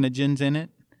carcinogens in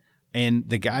it. And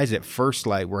the guys at First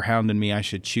Light were hounding me I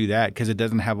should chew that because it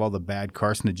doesn't have all the bad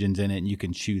carcinogens in it, and you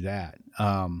can chew that.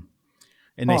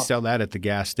 And they sell that at the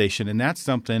gas station. And that's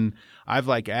something I've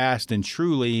like asked, and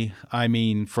truly, I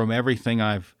mean, from everything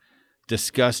I've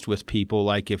discussed with people,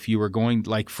 like if you were going,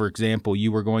 like for example,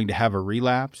 you were going to have a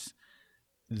relapse,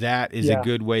 that is a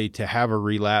good way to have a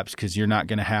relapse because you're not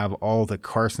going to have all the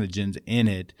carcinogens in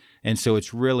it. And so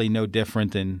it's really no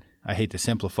different than, I hate to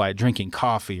simplify it, drinking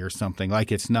coffee or something.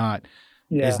 Like it's not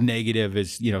as negative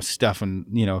as, you know, stuffing,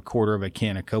 you know, a quarter of a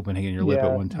can of Copenhagen in your lip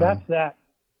at one time. That's that.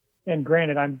 And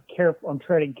granted, I'm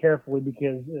treading carefully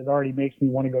because it already makes me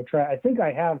want to go try. I think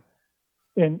I have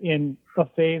in a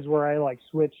phase where I like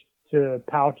switched to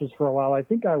pouches for a while. I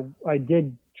think I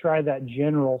did try that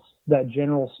general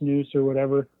snooze or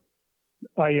whatever.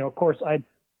 You know, of course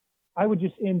I would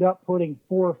just end up putting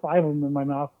 4 or 5 of them in my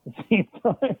mouth at the same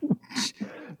time.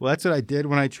 Well, that's what I did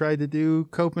when I tried to do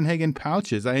Copenhagen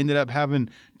pouches. I ended up having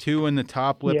 2 in the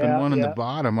top lip and 1 in the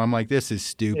bottom. I'm like, this is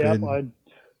stupid. I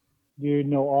do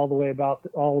know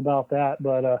all about that.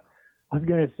 But I was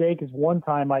going to say, because one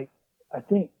time I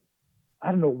think,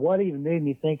 I don't know what even made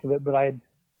me think of it, but I had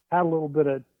a little bit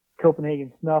of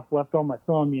Copenhagen snuff left on my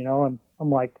thumb, you know, and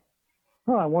I'm like,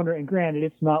 I wonder, and granted,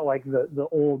 it's not like the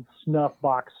old snuff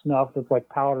box snuff that's like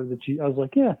powder I was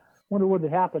like, wonder what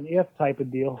would happen if type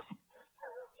of deal.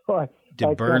 So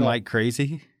Did burn like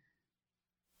crazy?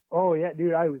 Oh yeah,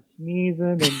 dude, I was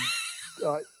sneezing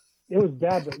and it was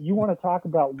bad, but you want to talk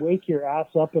about wake your ass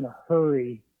up in a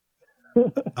hurry.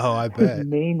 Oh, I bet.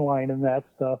 Mainlining that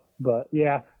stuff. But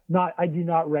yeah, I do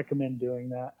not recommend doing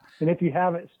that. And if you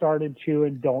haven't started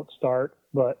chewing, don't start.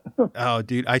 But oh,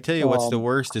 dude, I tell you what's the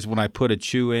worst is when I put a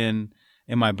chew in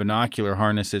and my binocular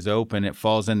harness is open, it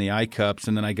falls in the eye cups,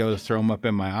 and then I go to throw them up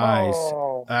in my eyes.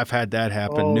 I've had that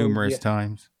happen numerous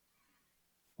times.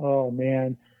 Oh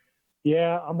man,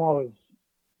 yeah, I'm always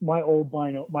my old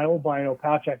Bino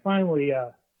pouch. I finally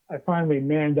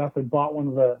manned up and bought one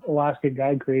of the Alaska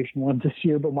Guide Creation ones this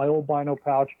year, but my old Bino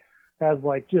pouch has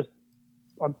like just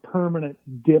a permanent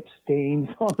dip stains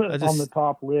on the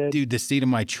top lid. Dude, the seat of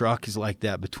my truck is like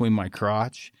that between my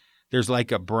crotch. There's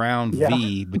like a brown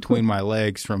V between my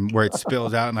legs from where it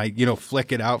spills out, and I,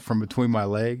 flick it out from between my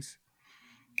legs.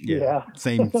 Yeah.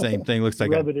 Same thing. Looks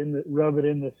like rub it in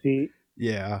the seat.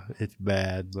 Yeah, it's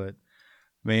bad, but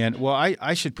man, well,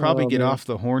 I should probably get man. off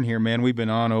the horn here, man. We've been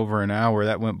on over an hour.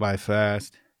 That went by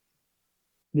fast.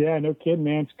 Yeah, no kidding,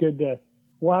 man. It's good to.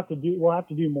 We'll have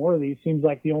to do more of these. Seems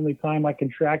like the only time I can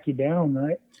track you down,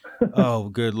 right? Oh,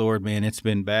 good Lord, man. It's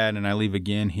been bad. And I leave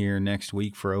again here next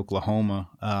week for Oklahoma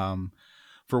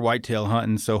for whitetail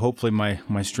hunting. So hopefully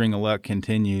my string of luck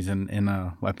continues and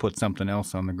I put something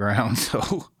else on the ground.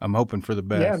 So I'm hoping for the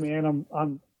best. Yeah, man.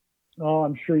 I'm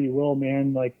sure you will,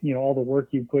 man. Like, all the work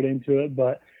you put into it.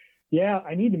 But yeah,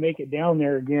 I need to make it down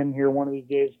there again here one of these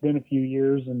days. It's been a few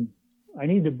years, and I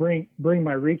need to bring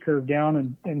my recurve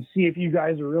down and see if you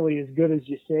guys are really as good as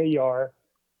you say you are.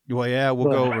 Well, yeah,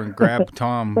 we'll go over and grab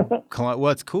Tom.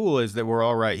 What's cool is that we're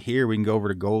all right here. We can go over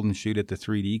to Golden shoot at the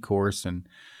 3D course, and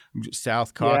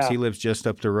South Cox, he lives just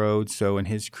up the road. So, and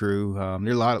his crew, there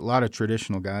are a lot of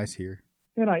traditional guys here.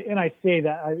 And I say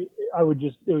that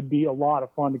it would be a lot of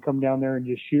fun to come down there and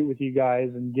just shoot with you guys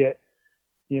and get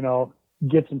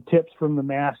some tips from the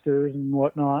masters and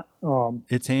whatnot.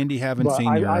 It's handy having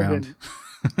seen you around.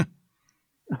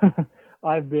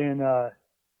 I've been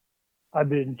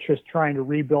just trying to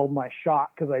rebuild my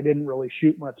shot because I didn't really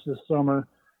shoot much this summer,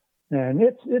 and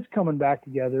it's coming back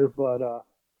together. But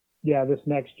this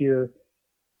next year,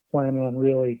 planning on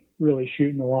really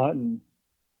shooting a lot, and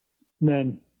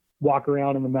then walk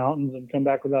around in the mountains and come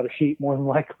back without a sheet more than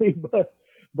likely.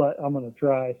 But I'm gonna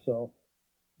try. So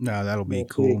no, that'll be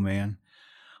cool, man.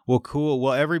 Well, cool.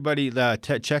 Well, everybody,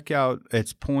 check out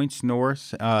it's Points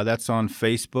North. That's on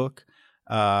Facebook.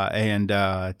 And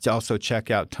also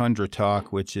check out Tundra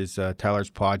Talk, which is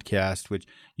Tyler's podcast, which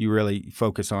you really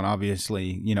focus on,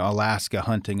 obviously, Alaska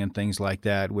hunting and things like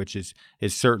that, which is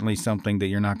certainly something that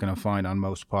you're not going to find on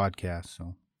most podcasts.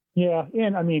 So yeah,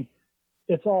 and I mean,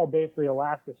 it's all basically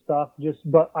Alaska stuff.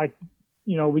 But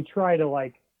we try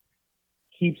to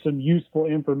keep some useful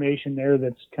information there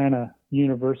that's kind of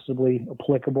universally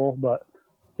applicable. But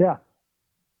yeah.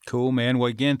 Cool, man. Well,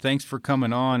 again, thanks for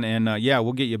coming on. And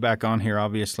we'll get you back on here,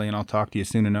 obviously, and I'll talk to you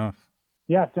soon enough.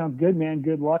 Yeah, sounds good, man.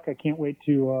 Good luck. I can't wait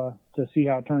to see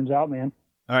how it turns out, man.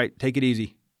 All right. Take it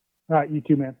easy. All right. You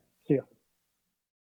too, man.